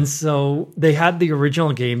know. And so they had the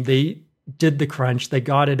original game. They did the crunch. They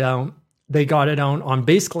got it out. They got it out on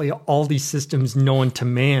basically all these systems known to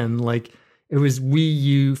man. Like it was Wii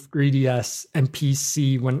U, 3DS, and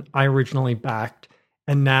PC when I originally backed.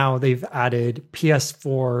 And now they've added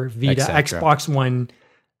PS4, Vita, Xbox One,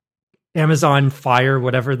 Amazon Fire,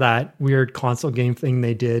 whatever that weird console game thing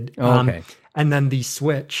they did. Okay. And then the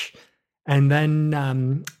Switch. And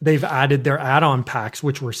then they've added their add-on packs,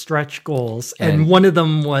 which were stretch goals. And one of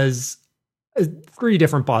them was 3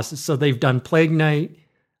 different bosses. So they've done Plague Knight,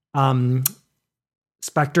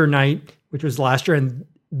 Spectre Knight, which was last year, and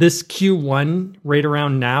this Q1 right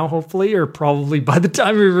around now, hopefully, or probably by the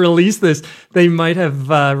time we release this, they might have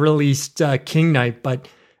released King Knight. But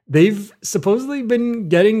they've supposedly been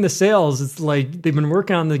getting the sales. It's like they've been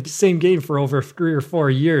working on the same game for over 3 or 4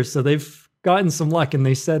 years. So they've gotten some luck. And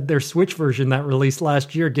they said their Switch version that released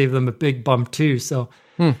last year gave them a big bump too. So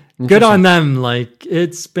good on them. Like,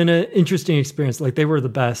 it's been an interesting experience. Like, they were the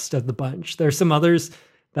best of the bunch. There's some others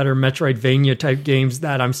that are Metroidvania type games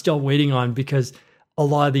that I'm still waiting on, because a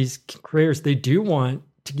lot of these creators, they do want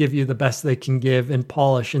to give you the best they can give and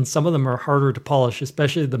polish. And some of them are harder to polish,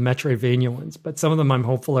 especially the Metroidvania ones. But some of them I'm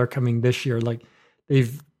hopeful are coming this year. Like,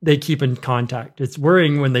 they keep in contact. It's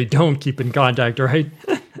worrying when they don't keep in contact, right?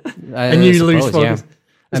 And you lose focus. Yeah.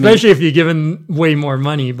 Especially if you're given way more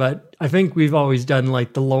money. But I think we've always done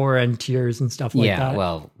like the lower end tiers and stuff like that. Yeah,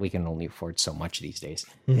 well, we can only afford so much these days.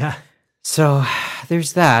 Yeah. So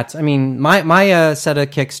there's that. I mean, my set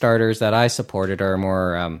of Kickstarters that I supported are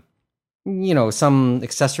more, some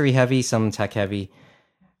accessory heavy, some tech heavy.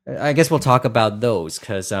 I guess we'll talk about those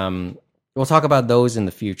because we'll talk about those in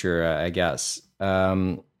the future, I guess.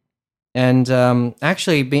 Actually,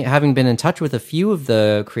 having been in touch with a few of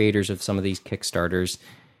the creators of some of these Kickstarters,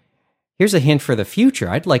 here's a hint for the future.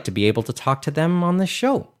 I'd like to be able to talk to them on this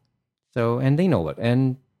show. So, and they know it.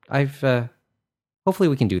 And hopefully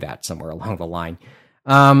we can do that somewhere along the line.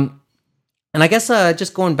 And I guess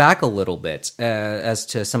just going back a little bit as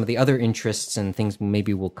to some of the other interests and things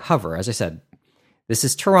maybe we'll cover. As I said, this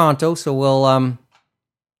is Toronto, so we'll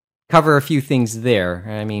cover a few things there.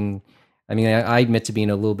 I mean, I admit to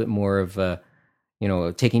being a little bit more of,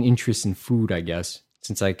 taking interest in food, I guess,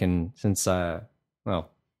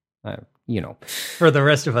 For the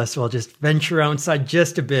rest of us, we'll just venture outside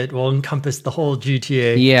just a bit. We'll encompass the whole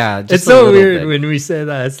GTA. Yeah. It's so weird when we say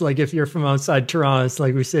that. It's like if you're from outside Toronto, it's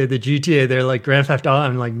like we say the GTA, they're like Grand Theft Auto.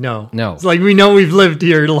 I'm like, no. It's like we know we've lived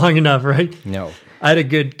here long enough, right? No. I had a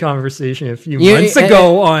good conversation a few months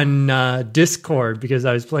ago on Discord because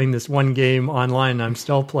I was playing this one game online and I'm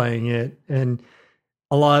still playing it. And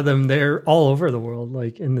a lot of them, they're all over the world,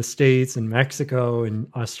 like in the States and Mexico and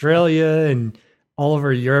Australia and all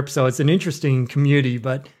over Europe. So it's an interesting community,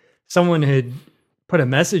 but someone had put a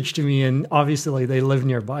message to me and obviously they live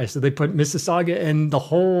nearby. So they put Mississauga and the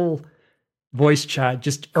whole voice chat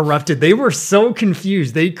just erupted. They were so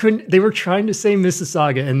confused. They were trying to say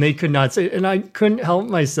Mississauga and they could not say it. And I couldn't help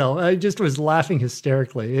myself. I just was laughing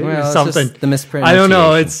hysterically. It was something. The mispronunciation. I don't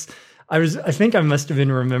know. I think I must have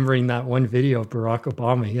been remembering that one video of Barack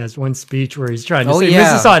Obama. He has one speech where he's trying to say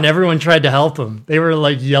Mississauga and everyone tried to help him. They were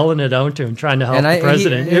like yelling it out to him, trying to help the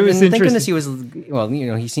president. It was interesting. Thank goodness he was,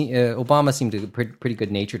 Obama seemed to be pretty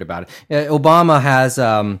good natured about it. Obama has,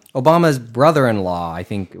 Obama's brother-in-law, I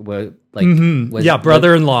think,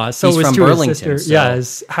 brother-in-law. So he's was from to Burlington. His sister. So, yeah,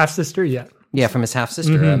 his half-sister, yeah. Yeah, from his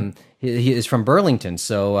half-sister. He is from Burlington.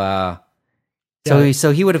 So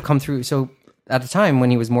he would have come through, at a time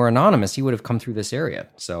when he was more anonymous, he would have come through this area.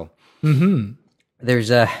 So there's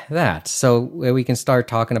that. So we can start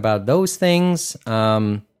talking about those things.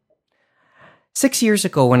 6 years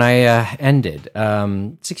ago when I ended,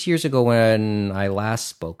 6 years ago when I last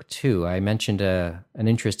spoke too, I mentioned an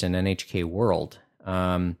interest in NHK World,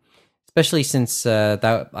 especially since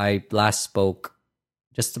that I last spoke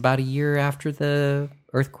just about a year after the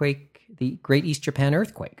earthquake, the Great East Japan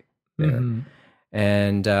earthquake there.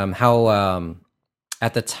 And how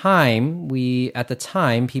at the time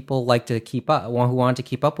people like to keep up, who wanted to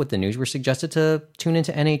keep up with the news, were suggested to tune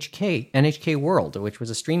into NHK World, which was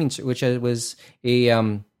a streaming service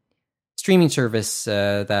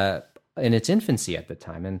that in its infancy at the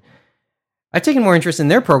time. And I've taken more interest in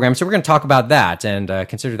their program, so we're going to talk about that and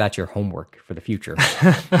consider that your homework for the future.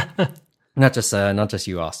 Not just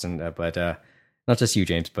you, Austin, but not just you,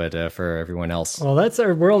 James, but for everyone else. Well, that's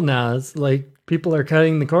our world now. It's like people are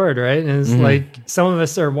cutting the cord, right? And it's like some of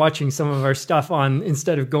us are watching some of our stuff on,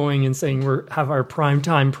 instead of going and saying have our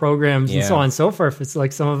primetime programs and so on and so forth. It's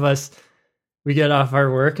like some of us, we get off our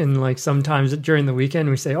work and like sometimes during the weekend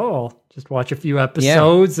we say, just watch a few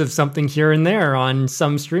episodes of something here and there on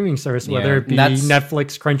some streaming service, whether it be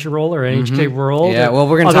Netflix, Crunchyroll, or NHK World. Yeah, well,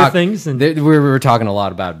 we're going to talk things. And we're talking a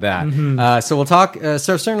lot about that. So we'll talk. So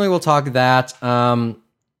certainly we'll talk that. On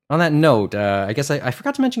that note, I guess I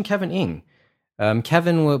forgot to mention Kevin Ing.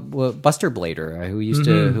 Kevin Buster Blader, who used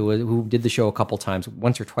to who did the show a couple times,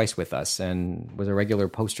 once or twice with us, and was a regular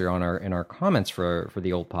poster on in our comments for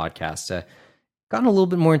the old podcast. Gotten a little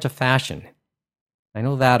bit more into fashion. I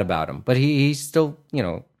know that about him, but he still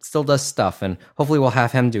does stuff, and hopefully we'll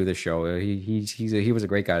have him do the show. He was a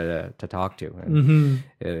great guy to talk to, and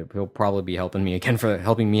he'll probably be helping me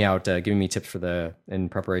out, giving me tips in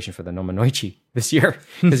preparation for the Nomanoichi this year,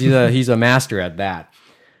 because he's a master at that.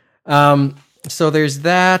 So there's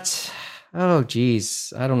that. Oh,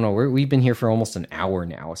 geez. I don't know. We've been here for almost an hour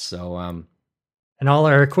now. So, and all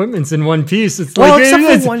our equipment's in one piece. It's well,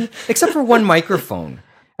 like except for one microphone.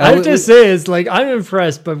 I would just say, it's like, I'm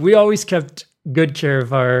impressed, but we always kept good care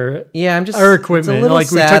of our our equipment. It's a little like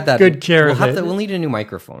sad we took that good care of it. We'll need a new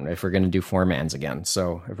microphone if we're going to do 4-mans again.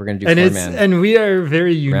 So if we're going to do 4-man, and we are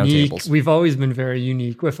very unique. roundtables. We've always been very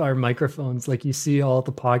unique with our microphones. Like you see all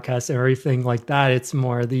the podcasts and everything like that. It's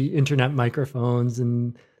more the internet microphones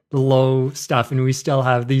and the low stuff, and we still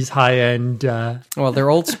have these high end. Well, they're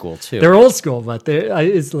old school too. They're old school, but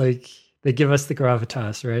it's like they give us the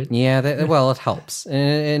gravitas, right? Yeah. Well, it helps,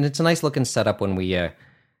 and it's a nice looking setup when we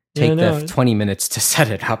take the 20 minutes to set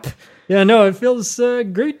it up. Yeah, no, it feels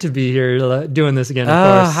great to be here doing this again. Of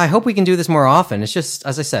course, I hope we can do this more often. It's just,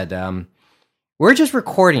 as I said, we're just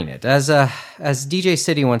recording it. As DJ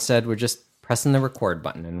City once said, we're just pressing the record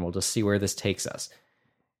button, and we'll just see where this takes us.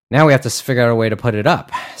 Now we have to figure out a way to put it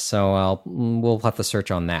up, so we'll have to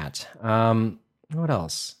search on that. What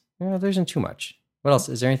else? There isn't too much. What else?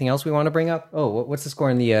 Is there anything else we want to bring up? Oh, what's the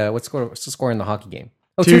score in the what's the score in the hockey game?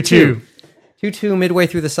 Oh, 2-2. 2-2 midway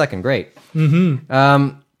through the second. Great.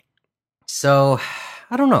 Mm-hmm. So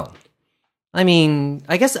I don't know. I mean,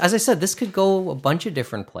 I guess, as I said, this could go a bunch of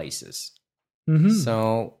different places. Mm-hmm.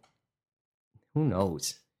 So who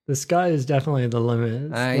knows? The sky is definitely the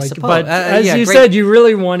limit. I suppose. But as you said, you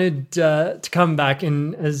really wanted to come back,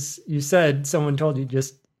 and as you said, someone told you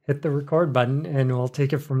just hit the record button, and we'll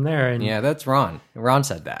take it from there. And yeah, that's Ron. Ron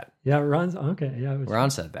said that. Yeah, Ron's okay. Yeah, Ron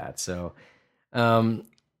said that. So,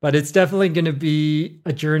 but it's definitely going to be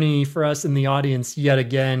a journey for us in the audience yet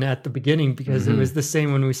again at the beginning, because it was the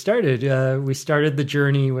same when we started. We started the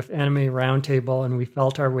journey with Anime Roundtable, and we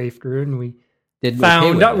felt our way through, and we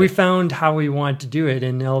found how we want to do it,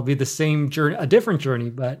 and it'll be the same journey, a different journey,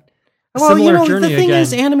 but similar journey. The thing again.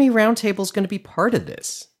 is, Anime Roundtable is going to be part of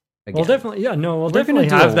this. Again. Well, definitely, we'll definitely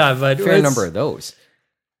have that. But fair number of those,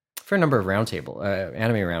 fair number of roundtable,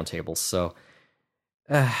 anime roundtables. So,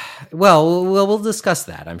 we'll discuss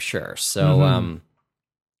that, I'm sure. So,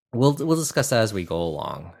 we'll discuss that as we go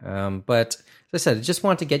along. But as I said, I just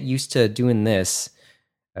want to get used to doing this.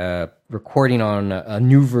 Recording on a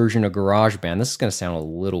new version of GarageBand. This is going to sound a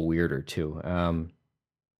little weirder too.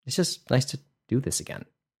 It's just nice to do this again.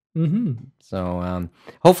 Mm-hmm. So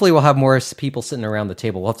hopefully we'll have more people sitting around the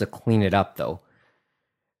table. We'll have to clean it up though.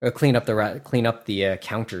 Clean up the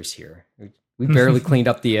counters here. We barely cleaned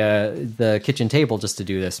up the kitchen table just to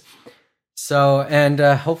do this. So and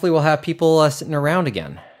hopefully we'll have people sitting around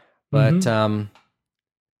again. But I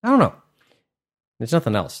don't know. There's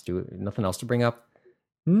nothing else. Nothing else to bring up.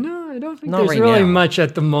 No, I don't think there's really much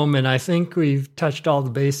at the moment. I think we've touched all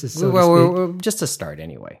the bases. So we're just to start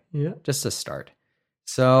anyway. Yeah, just to start.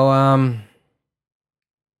 So,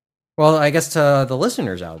 well, I guess to the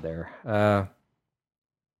listeners out there,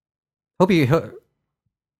 hope you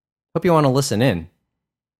want to listen in.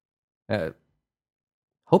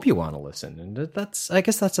 Hope you want to listen, and I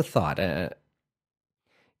guess that's a thought.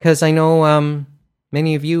 Because I know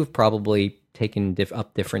many of you have probably taken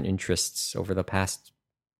up different interests over the past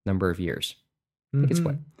number of years. I think it's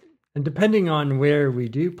what. And depending on where we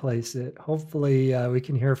do place it, hopefully we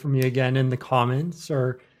can hear from you again in the comments,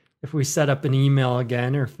 or if we set up an email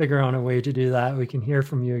again or figure out a way to do that, we can hear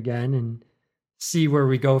from you again and see where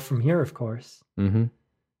we go from here, of course. Mm-hmm.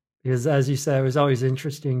 Because as you said, it was always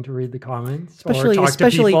interesting to read the comments especially, or talk to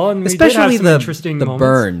people. And we especially did have some interesting the moments.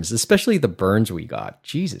 burns, especially the burns we got.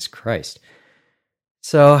 Jesus Christ.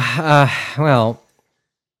 So, well,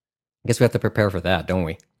 I guess we have to prepare for that, don't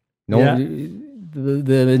we?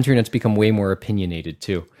 The internet's become way more opinionated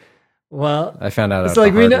too. Well, I found out it's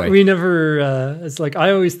like we never. It's like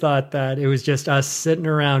I always thought that it was just us sitting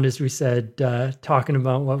around, as we said, talking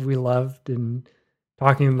about what we loved and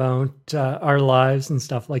talking about our lives and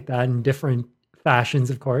stuff like that in different fashions,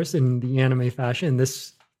 of course, in the anime fashion.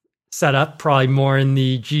 This setup probably more in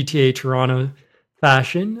the GTA Toronto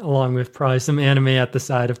fashion, along with probably some anime at the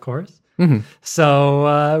side, of course. Mm-hmm.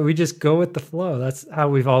 So we just go with the flow. That's how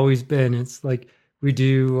we've always been. It's like we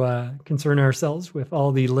do concern ourselves with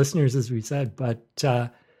all the listeners, as we said, but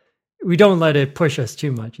we don't let it push us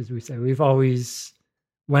too much, as we say. We've always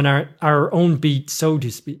went our own beat, so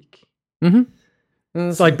to speak. Mm-hmm.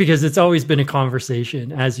 It's like, because it's always been a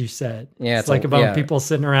conversation, as you said. Yeah, it's like about people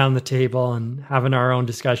sitting around the table and having our own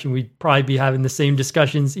discussion. We'd probably be having the same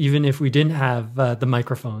discussions even if we didn't have the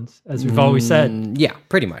microphones, as we've always said. Yeah,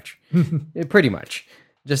 pretty much. Pretty much.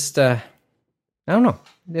 Just, I don't know.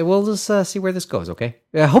 We'll just see where this goes, okay?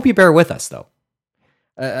 I hope you bear with us, though.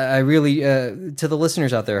 I really, to the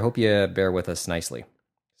listeners out there, I hope you bear with us nicely.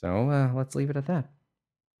 So let's leave it at that.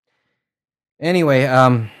 Anyway,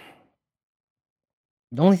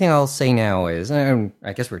 the only thing I'll say now is, I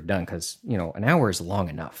guess we're done because an hour is long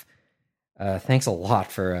enough. Thanks a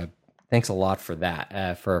lot for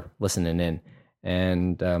that, for listening in,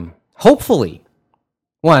 and hopefully,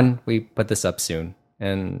 one, we put this up soon,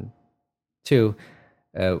 and two,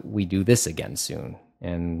 we do this again soon,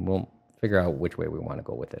 and we'll figure out which way we want to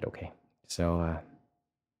go with it. Okay, so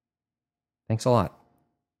thanks a lot.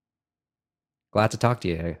 Glad to talk to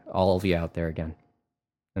you, all of you out there again,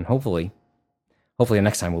 and hopefully the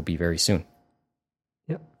next time will be very soon.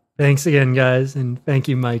 Yep. Thanks again, guys. And thank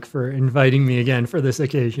you, Mike, for inviting me again for this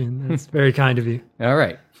occasion. That's very kind of you. All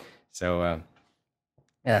right. So,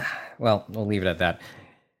 well, we'll leave it at that.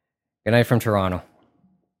 Good night from Toronto.